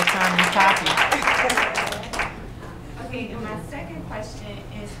late by the time you copy. Okay, and my second question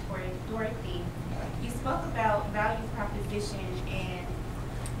is for Dorothy. You spoke about value proposition and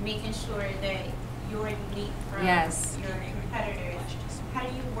making sure that you're unique from your competitors. How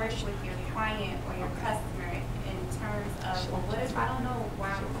do you work with your client or your customer in terms of, well, what if I don't know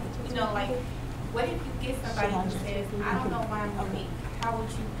why, What if you get somebody who says, I don't know why I'm unique? How would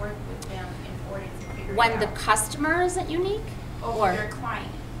you work with them in order to figure it out? When the customer isn't unique? Or your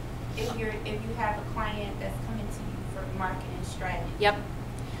client. If you have a client that's coming to you for marketing strategy. Yep.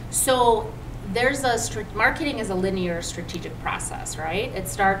 So there's marketing is a linear strategic process, right? It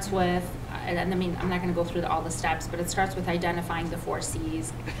starts with, and I mean, I'm not going to go through all the steps, but it starts with identifying the 4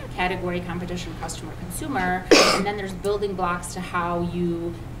 C's: category, competition, customer, consumer, and then there's building blocks to how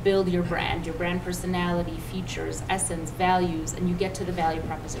you build your brand personality, features, essence, values, and you get to the value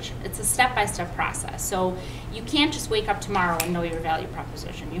proposition. It's a step-by-step process. So you can't just wake up tomorrow and know your value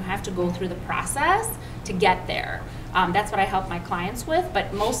proposition. You have to go through the process to get there. That's what I help my clients with,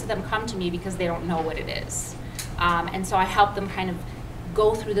 but most of them come to me because they don't know what it is. And so I help them kind of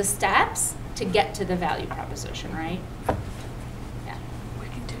go through the steps to get to the value proposition, right? Yeah. We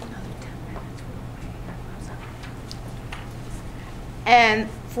can do another 10 minutes. And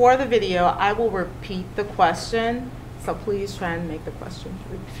for the video, I will repeat the question, so please try and make the question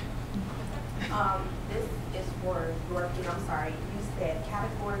brief. This is for Dorothy. I'm sorry, you said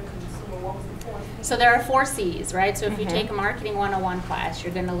category, consumer, what was the 4 C's? So there are 4 C's, right? So if you take a Marketing 101 class,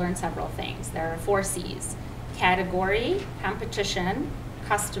 you're going to learn several things. There are 4 C's: category, competition,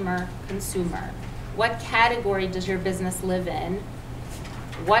 customer, consumer. What category does your business live in?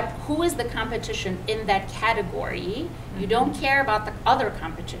 Who is the competition in that category? You don't care about the other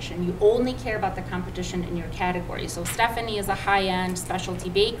competition. You only care about the competition in your category. So Stephanie is a high-end specialty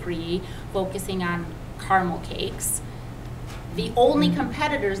bakery focusing on caramel cakes. The only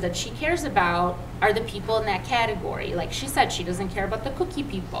competitors that she cares about are the people in that category. Like she said, she doesn't care about the cookie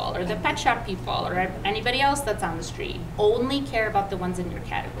people or the pet shop people or anybody else that's on the street. Only care about the ones in your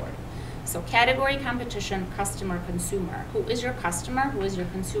category. So category, competition, customer, consumer. Who is your customer? Who is your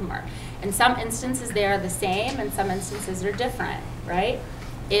consumer? In some instances they are the same, in some instances they're different, right?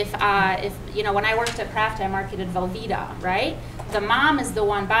 If you know, when I worked at Kraft, I marketed Velveeta, right? The mom is the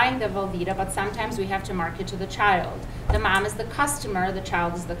one buying the Velveeta, but sometimes we have to market to the child. The mom is the customer, the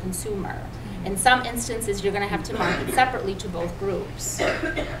child is the consumer. In some instances, you're going to have to market separately to both groups.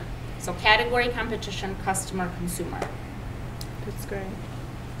 So category, competition, customer, consumer. That's great.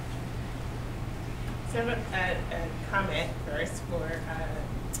 So a comment first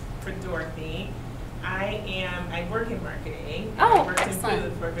for Dorothy. I work in marketing. Oh, I worked excellent.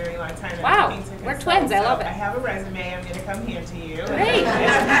 in food for a very long time. Wow, we're twins. I love it. I have a resume. I'm going to come here to you. Great.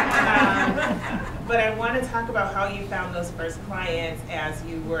 But I want to talk about how you found those first clients as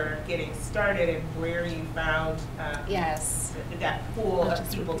you were getting started and where you found Yes. that pool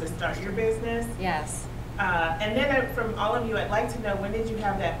of people to start your business. Yes. And then from all of you, I'd like to know, when did you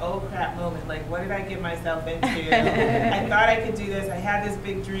have that oh crap moment? Like, what did I get myself into? I thought I could do this. I had this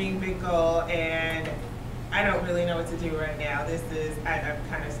big dream, big goal, and I don't really know what to do right now. I'm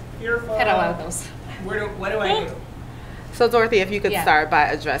kind of fearful. Had a lot of those. What do I do? So Dorothy, if you could start by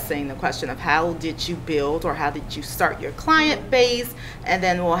addressing the question of how did you build or how did you start your client base, and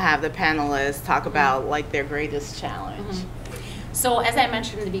then we'll have the panelists talk about like their greatest challenge. So as I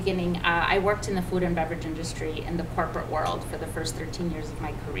mentioned in the beginning, I worked in the food and beverage industry in the corporate world for the first 13 years of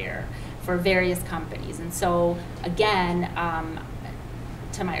my career for various companies. And so again,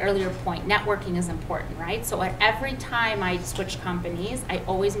 to my earlier point, networking is important, right? So at every time I switched companies, I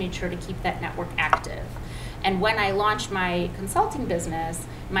always made sure to keep that network active. And when I launched my consulting business,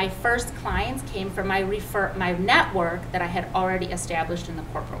 my first clients came from my network that I had already established in the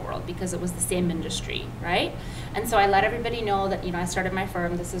corporate world because it was the same industry, right? And so I let everybody know that, you know, I started my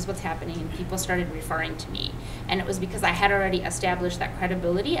firm, this is what's happening, and people started referring to me. And it was because I had already established that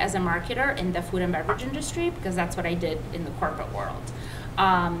credibility as a marketer in the food and beverage industry, because that's what I did in the corporate world.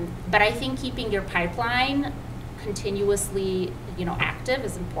 But I think keeping your pipeline continuously, you know, active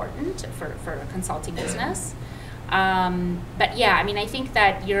is important for a consulting business. But yeah, I mean, I think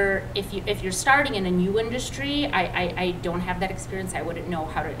that if you're starting in a new industry, I don't have that experience. I wouldn't know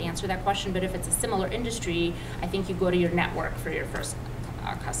how to answer that question. But if it's a similar industry, I think you go to your network for your first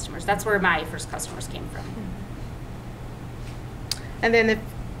customers. That's where my first customers came from. And then if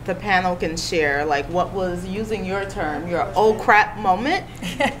the panel can share, like, what was, using your term, your oh crap moment,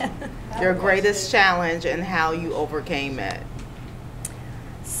 your greatest challenge, and how you overcame it.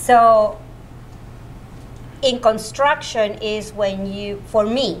 So in construction is when you, for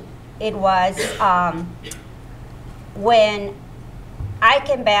me, it was when I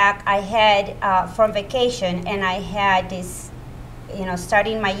came back, I had from vacation, and I had this, you know,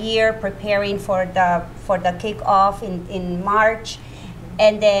 starting my year, preparing for the kickoff in March,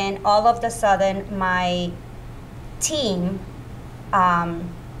 and then all of a sudden my team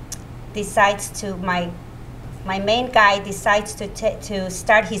decides to, my main guy decides to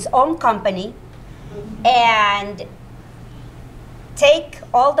start his own company, and take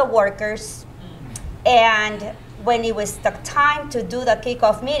all the workers, and when it was the time to do the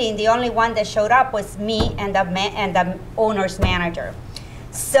kickoff meeting, the only one that showed up was me and the owner's manager.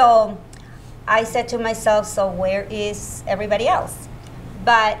 So I said to myself, so where is everybody else?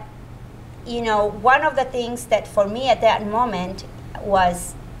 But you know, one of the things that for me at that moment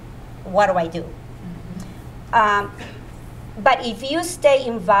was, what do I do? But if you stay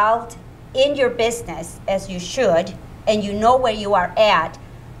involved in your business, as you should, and you know where you are at,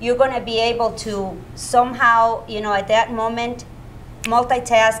 you're going to be able to somehow, you know, at that moment,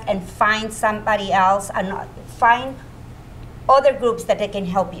 multitask and find somebody else and find other groups that they can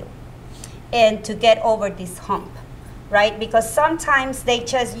help you and to get over this hump, right? Because sometimes they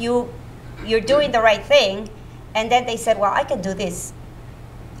just, you're doing the right thing, and then they said, well, I can do this.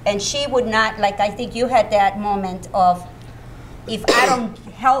 And she would not, like, I think you had that moment of, if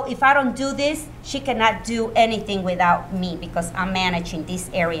I don't do this, she cannot do anything without me because I'm managing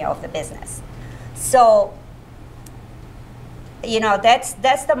this area of the business. So, you know,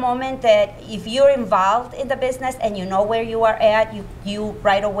 that's the moment that if you're involved in the business and you know where you are at, you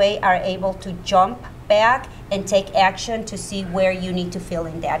right away are able to jump back and take action to see where you need to fill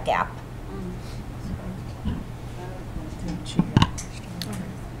in that gap.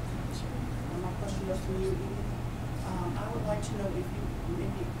 I would like to know if you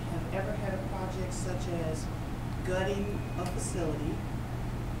maybe have ever had a project such as gutting a facility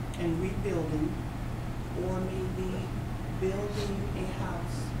and rebuilding, or maybe building a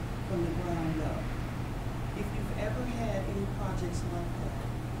house from the ground up. If you've ever had any projects like that,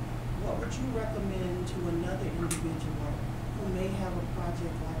 what would you recommend to another individual who may have a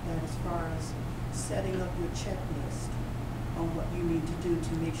project like that as far as setting up your checklist on what you need to do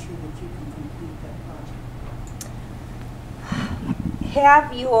to make sure that you can complete that project?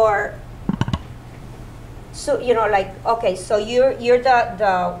 Have your, so you know, like, okay, so you're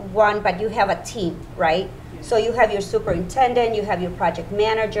the one, but you have a team, right? Yes. So you have your superintendent, you have your project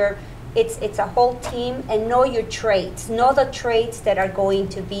manager. It's a whole team, and know your trades. Know the trades that are going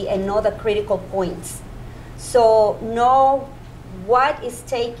to be, and know the critical points. So know what is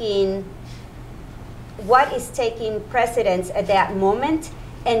taking precedence at that moment,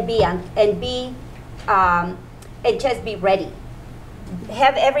 and just be ready.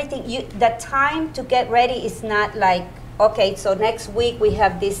 Have everything, the time to get ready is not like, okay, so next week we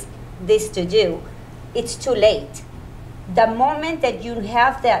have this to do. It's too late. The moment that you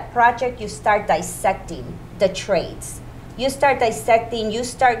have that project, you start dissecting the trades. You start dissecting, you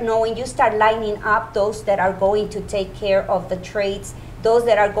start knowing, you start lining up those that are going to take care of the trades, those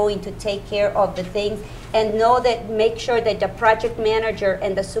that are going to take care of the things, and make sure that the project manager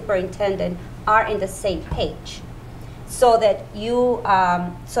and the superintendent are in the same page, so that they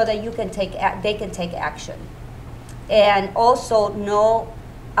can take action. And also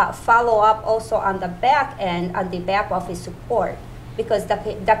follow up also on the back end, on the back office support, because the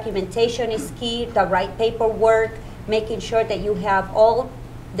documentation is key, the right paperwork, making sure that you have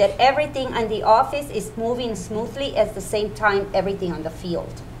that everything in the office is moving smoothly, at the same time everything on the field.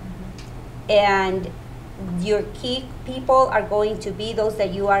 Mm-hmm. And your key people are going to be those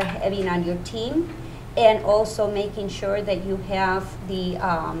that you are having on your team, and also making sure that you have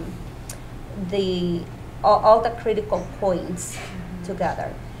all the critical points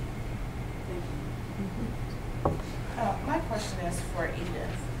together. My question is for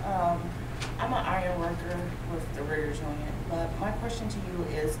Edith. I'm an iron worker with the Riggers Union, but my question to you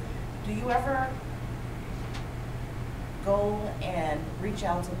is, do you ever go and reach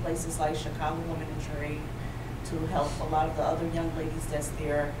out to places like Chicago Women in Trade to help a lot of the other young ladies that's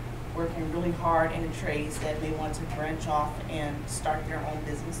there working really hard in the trades that may want to branch off and start their own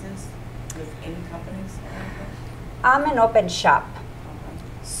businesses with any companies? I'm an open shop.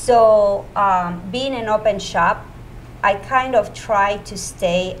 So being an open shop, I kind of try to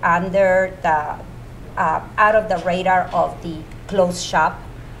stay under the, out of the radar of the closed shop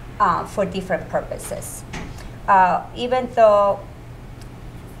for different purposes. Even though,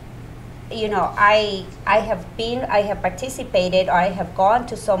 you know, I have participated, or I have gone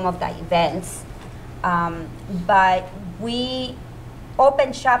to some of the events, but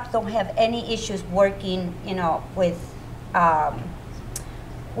open shops don't have any issues working, you know, with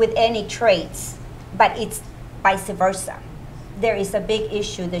any trades, but it's vice versa. There is a big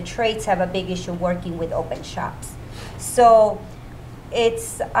issue. The trades have a big issue working with open shops. So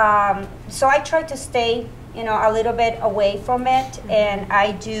it's so I try to stay, you know, a little bit away from it, and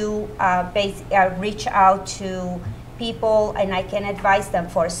I do reach out to people, and I can advise them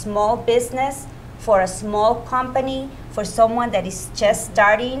for a small business, for a small company, for someone that is just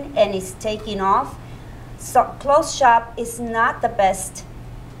starting and is taking off. So clothes shop is not the best.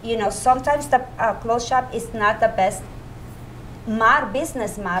 You know, sometimes the clothes shop is not the best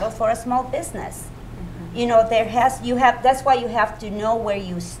business model for a small business. You know, that's why you have to know where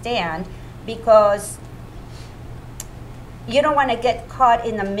you stand, because you don't want to get caught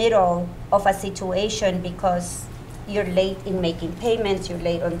in the middle of a situation because you're late in making payments, you're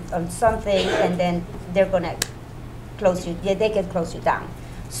late on something, and then they're going to close you, they can close you down.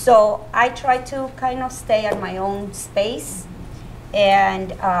 So I try to kind of stay at my own space and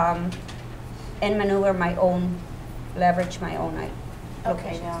maneuver my own, leverage my own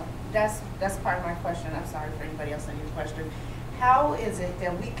Okay, now that's part of my question. I'm sorry for anybody else any question. How is it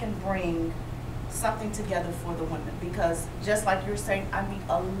that we can bring something together for the women? Because just like you're saying, I meet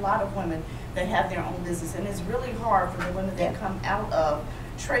a lot of women that have their own business, and it's really hard for the women that come out of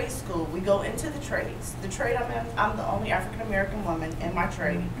trade school. We go into the trades. The trade I'm in, I'm the only African American woman in my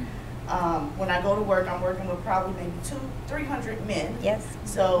trade. When I go to work, I'm working with probably maybe 200-300 men. Yes.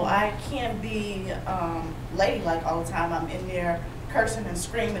 So I can't be ladylike all the time. I'm in there cursing and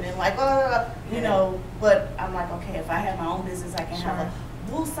screaming and like, you know, but I'm like, okay, if I have my own business, I can have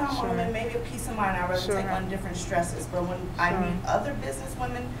a woosah moment, maybe a peace of mind. I'd rather take on different stresses. But when I meet other business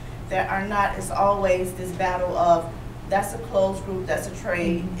women that are not, it's always this battle of, that's a closed group, that's a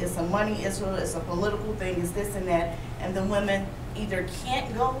trade, it's a money issue, it's a political thing, it's this and that. And the women either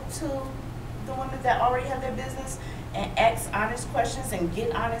can't go to the women that already have their business and ask honest questions and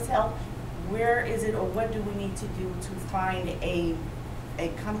get honest help. Where is it, or what do we need to do to find a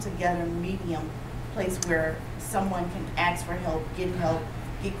come together medium place where someone can ask for help, get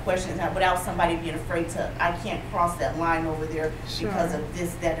questions out without somebody being afraid to, I can't cross that line over there because of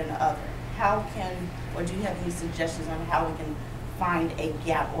this, that, and the other. How can, or do you have any suggestions on how we can find a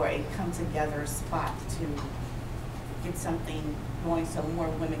gap or a come together spot to get something going so more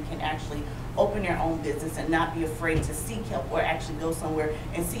women can actually open their own business and not be afraid to seek help, or actually go somewhere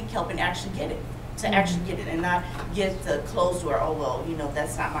and seek help and actually get it, actually get it, and not get the closed door, oh well, you know,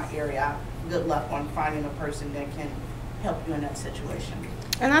 that's not my area. Good luck on finding a person that can help you in that situation.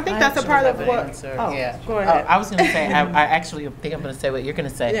 And I think that's a part of what. Go ahead. I was going to say, I actually think I'm going to say what you're going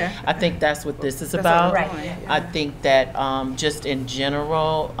to say. Yeah. I think that's what this is about. Right. I think that just in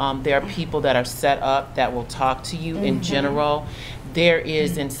general, there are people that are set up that will talk to you in general. There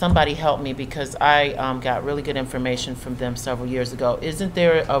is, and somebody helped me because I got really good information from them several years ago. Isn't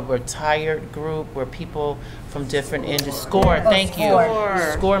there a retired group where people from different industries, thank you.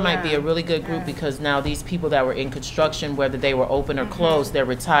 SCORE might be a really good group because now these people that were in construction, whether they were open or closed, they're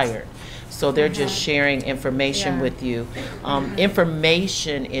retired. So they're just sharing information with you.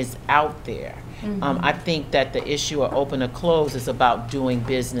 Information is out there. I think that the issue of open or close is about doing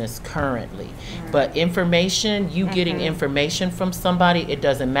business currently. But information, you getting information from somebody, it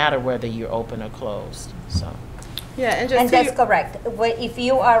doesn't matter whether you're open or closed. So. Yeah, and that's correct. If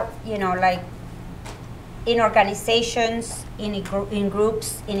you are, you know, like in organizations, in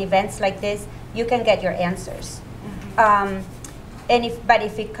groups, in events like this, you can get your answers. But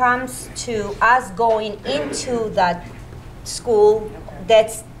if it comes to us going into that school,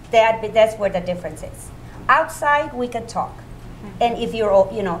 that's where the difference is. Outside, we can talk, and if you're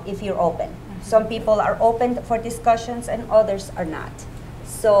open. Some people are open for discussions, and others are not.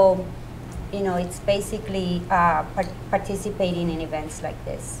 So, you know, it's basically participating in events like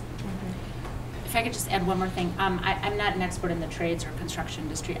this. If I could just add one more thing. I'm not an expert in the trades or construction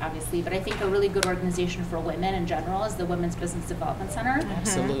industry, obviously, but I think a really good organization for women in general is the Women's Business Development Center,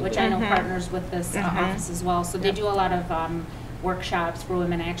 which I know partners with this office as well. So they do a lot of workshops for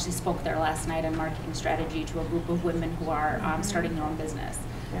women. I actually spoke there last night on marketing strategy to a group of women who are starting their own business.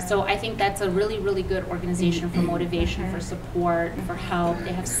 So I think that's a really, really good organization for motivation, for support, for help.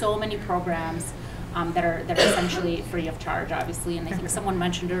 They have so many programs that are essentially free of charge, obviously. And I think someone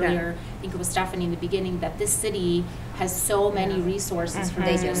mentioned earlier, I think it was Stephanie in the beginning, that this city has so many resources for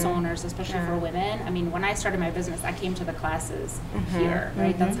business owners, especially for women. I mean, when I started my business, I came to the classes here,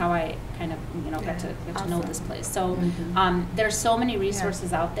 right? That's how I kind of, you know, got to know this place. So there's so many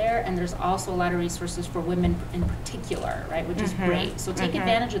resources out there, and there's also a lot of resources for women in particular, right? Which is great. So take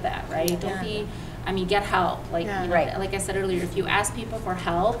advantage of that, right? Don't be, I mean, get help. Like, you know, like I said earlier, if you ask people for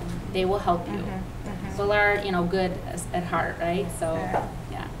help, they will help you. People are, you know, good at heart, right? So,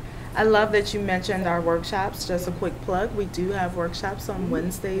 yeah. I love that you mentioned our workshops. Just a quick plug, we do have workshops on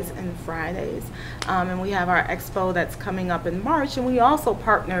Wednesdays and Fridays. And we have our expo that's coming up in March, and we also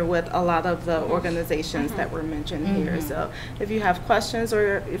partner with a lot of the organizations that were mentioned here. So if you have questions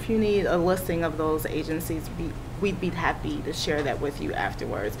or if you need a listing of those agencies, we'd be happy to share that with you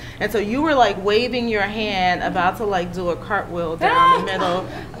afterwards. And so you were like waving your hand, about to like do a cartwheel down the middle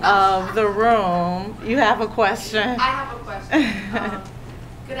of the room. You have a question? I have a question.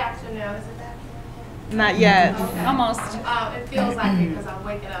 Good afternoon. Is it that? Not yet. Okay. Almost. It feels like it because I'm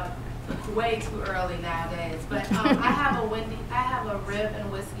waking up way too early nowadays. But I have a rib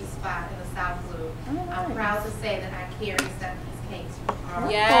and whiskey spot in the South Loop. I'm proud to say that I carry Stephanie's cakes.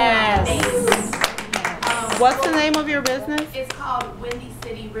 Yes. What's the name of your business? It's called Windy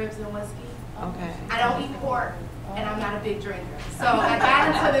City Ribs and Whiskey. Okay. I don't eat pork, and I'm not a big drinker. So I got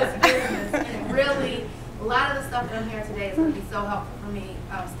into this business, and really, a lot of the stuff that I'm hearing today is going to be so helpful for me.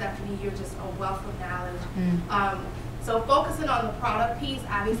 Stephanie, you're just a wealth of knowledge. So focusing on the product piece,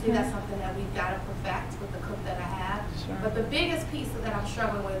 obviously that's something that we've got to perfect with the cook that I have. Sure. But the biggest piece that I'm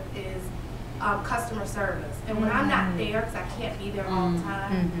struggling with is customer service. And when I'm not there, because I can't be there all the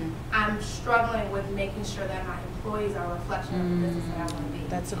time, I'm struggling with making sure that my employees are a reflection of the business that I want to be.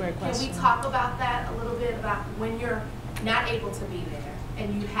 That's a great question. Can we talk about that a little bit, about when you're not able to be there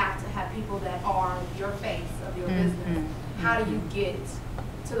and you have to have people that are your face of your business? How do you get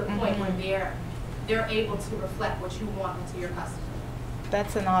to the point where they're able to reflect what you want into your customers?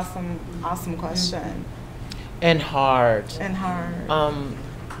 That's an awesome question. And hard. And hard.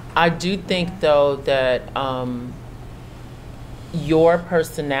 I do think though that your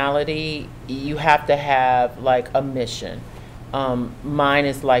personality, you have to have like a mission. Mine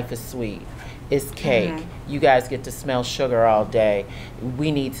is life is sweet. It's cake. You guys get to smell sugar all day.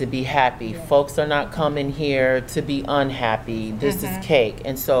 We need to be happy. Folks are not coming here to be unhappy. This is cake.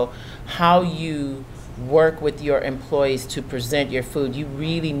 And so how you work with your employees to present your food, you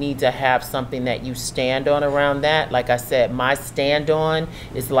really need to have something that you stand on around that. Like I said, my stand on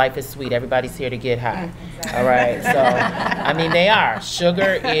is life is sweet. Everybody's here to get high. All right. So, I mean, they are.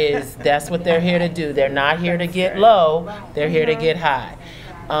 Sugar is, that's what they're here to do. They're not here to get low. They're here to get high.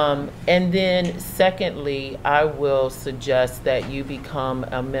 And then secondly, I will suggest that you become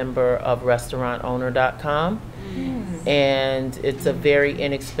a member of restaurantowner.com. And it's a very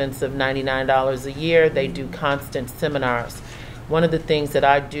inexpensive $99 a year. They do constant seminars. One of the things that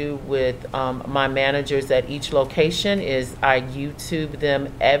I do with my managers at each location is I YouTube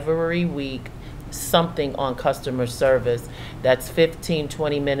them every week something on customer service that's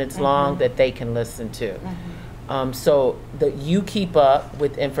 15-20 minutes long that they can listen to. So that you keep up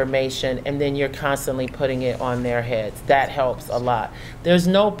with information and then you're constantly putting it on their heads. That helps a lot. There's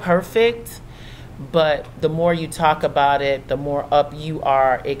no perfect, but the more you talk about it, the more up you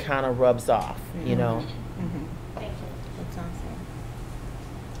are, it kind of rubs off, you know. Thank you. That's awesome.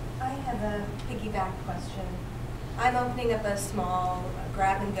 I have a piggyback question. I'm opening up a small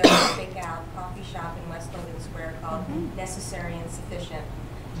grab-and-go, take-out coffee shop in West Logan Square called Necessary and Sufficient.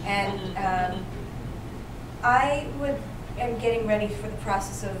 And I am getting ready for the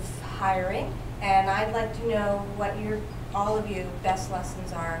process of hiring, and I'd like to know what all of you best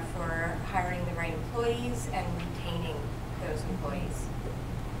lessons are for hiring the right employees and retaining those employees.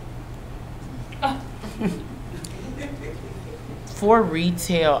 For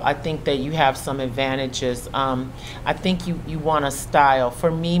retail, I think that you have some advantages. I think you want a style. For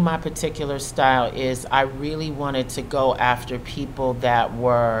me, my particular style is I really wanted to go after people that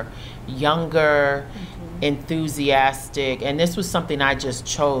were younger, enthusiastic, and this was something I just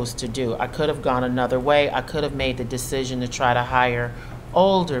chose to do. I could have gone another way. I could have made the decision to try to hire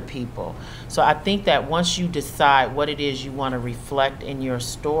older people. So I think that once you decide what it is you want to reflect in your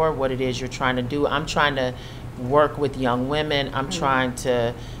store, what it is you're trying to do, I'm trying to work with young women. I'm trying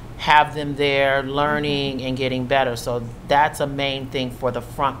to have them there learning and getting better. So that's a main thing for the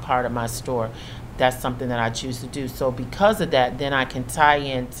front part of my store. That's something that I choose to do. So because of that, then I can tie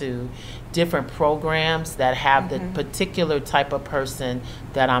into different programs that have the particular type of person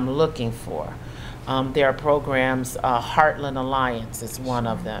that I'm looking for. There are programs, Heartland Alliance is one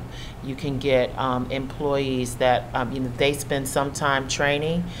of them. You can get employees that, they spend some time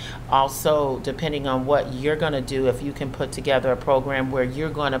training. Also, depending on what you're going to do, if you can put together a program where you're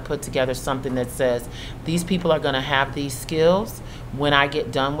going to put together something that says, these people are going to have these skills. When I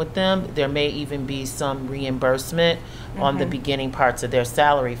get done with them, there may even be some reimbursement on the beginning parts of their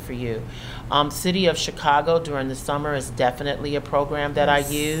salary for you. City of Chicago during the summer is definitely a program that I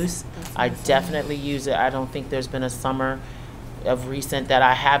use. I definitely use it. I don't think there's been a summer of recent that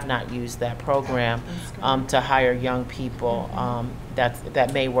I have not used that program to hire young people.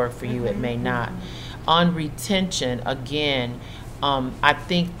 That may work for you, it may not. On retention, again, I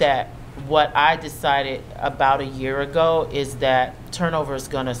think that what I decided about a year ago is that turnover is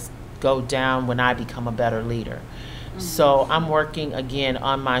going to go down when I become a better leader. So I'm working again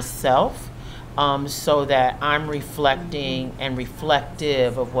on myself. so that I'm reflecting and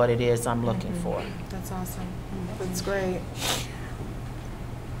reflective of what it is I'm looking for. That's awesome. That's great.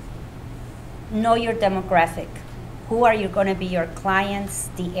 Know your demographic. Who are you going to be your clients,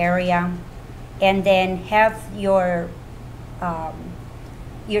 the area, and then have your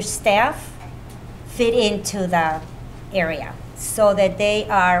staff fit into the area so that they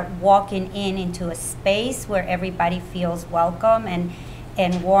are walking into a space where everybody feels welcome and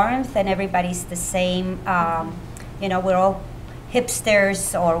warmth, and everybody's the same. We're all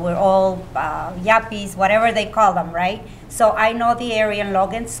hipsters, or we're all yuppies, whatever they call them, right? So I know the area in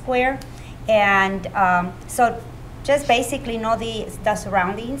Logan Square, and so just basically know the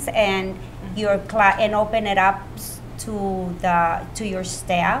surroundings and and open it up to your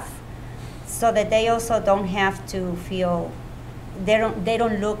staff, so that they also don't have to feel they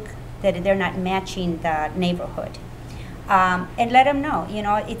don't look that they're not matching the neighborhood. And let them know,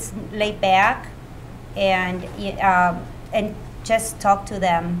 it's laid back, and just talk to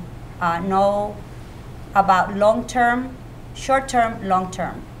them. Know about long-term, short-term,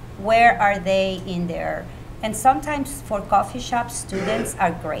 long-term. Where are they in there? And sometimes for coffee shops, students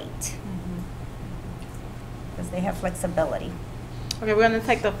are great because they have flexibility. Okay, we're going to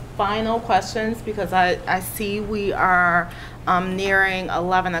take the final questions because I see we are nearing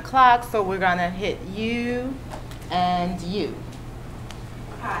 11 o'clock, so we're going to hit you and you.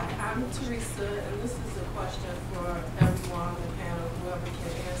 Hi, I'm Teresa, and this is a question for everyone on the panel, whoever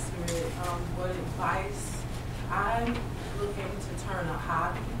can answer it. What advice? I'm looking to turn a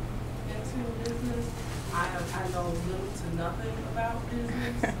hobby into a business. I know little to nothing about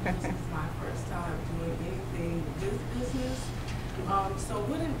business. This is my first time doing anything with business. So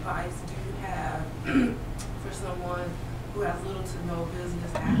what advice do you have for someone who has little to no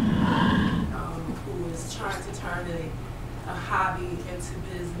business acumen, who is trying to turn a hobby into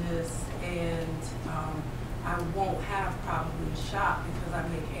business, and I won't have probably a shop because I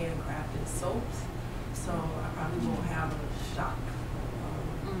make handcrafted soaps, so I probably won't have a shop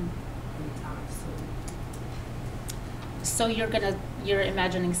anytime soon. So you're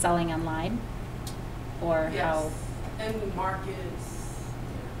imagining selling online, or yes. how? And markets.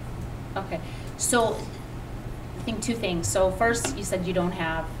 Okay, so I think two things. So first, you said you don't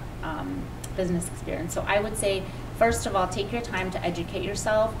have business experience. So I would say, first of all, take your time to educate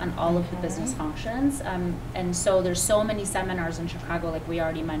yourself on all of the business functions. And so there's so many seminars in Chicago, like we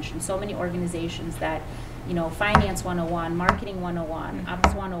already mentioned, so many organizations that, Finance 101, Marketing 101,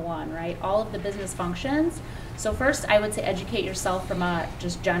 Ops 101, right? All of the business functions. So first, I would say educate yourself from a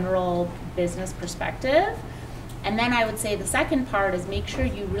just general business perspective. And then I would say the second part is make sure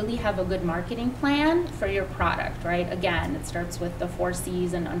you really have a good marketing plan for your product, right? Again, it starts with the 4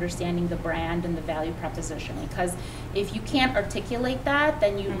 C's and understanding the brand and the value proposition. Because if you can't articulate that,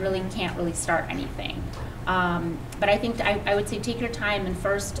 then you really can't really start anything. But I think I would say take your time and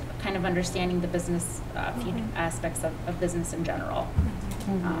first kind of understanding the business aspects of business in general.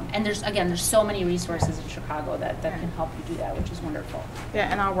 And there's so many resources in Chicago that can help you do that, which is wonderful.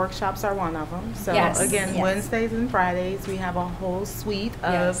 Yeah, and our workshops are one of them. So again, Wednesdays and Fridays, we have a whole suite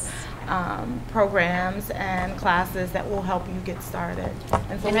of programs and classes that will help you get started.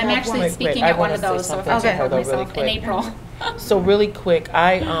 And, so I'm actually speaking at one of those, so if I can help myself in April. So really quick,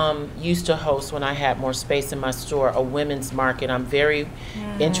 I used to host, when I had more space in my store, a women's market. I'm very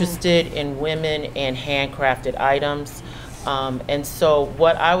interested in women and handcrafted items. And so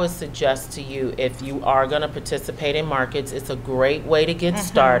what I would suggest to you, if you are going to participate in markets, it's a great way to get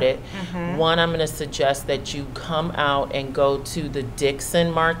started. One, I'm going to suggest that you come out and go to the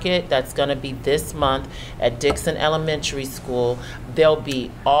Dixon market. That's going to be this month at Dixon Elementary School. There'll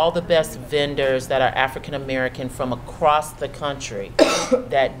be all the best vendors that are African American from across the country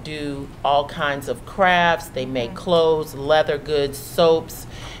that do all kinds of crafts. They make clothes, leather goods, soaps,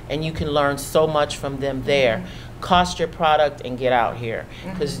 and you can learn so much from them there. Cost your product and get out here,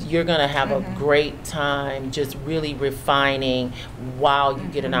 because you're going to have a great time just really refining while you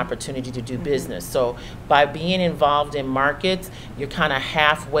get an opportunity to do business. So by being involved in markets, you're kind of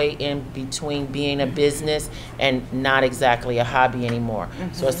halfway in between being a business and not exactly a hobby anymore.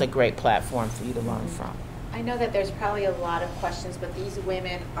 So it's a great platform for you to learn from. I know that there's probably a lot of questions, but these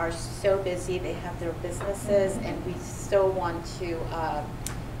women are so busy. They have their businesses, and we so want to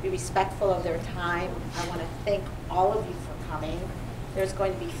be respectful of their time. I want to thank all of you for coming. There's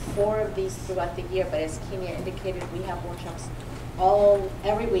going to be 4 of these throughout the year, but as Kenya indicated, we have workshops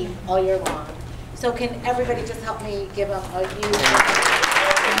every week, all year long. So can everybody just help me give them a huge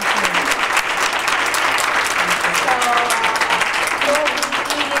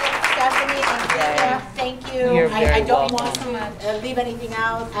Stephanie and Kenya, thank you. I don't want to leave anything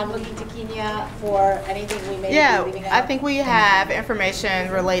out. I'm looking to Kenya for anything we may be leaving out. I think we have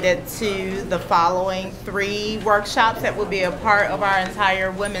information related to the following 3 workshops that will be a part of our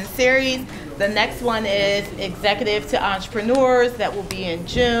entire women's series. The next one is Executive to Entrepreneurs, that will be in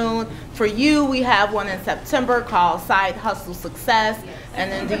June. For you, we have one in September called Side Hustle Success.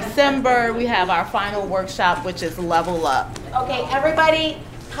 And in December, we have our final workshop, which is Level Up. Okay, everybody,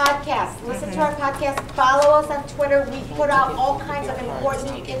 podcast. Listen to our podcast. Follow us on Twitter. We put out all kinds of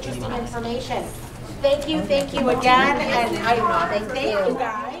important, interesting information. Thank you again. And thank you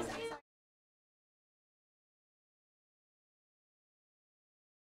guys.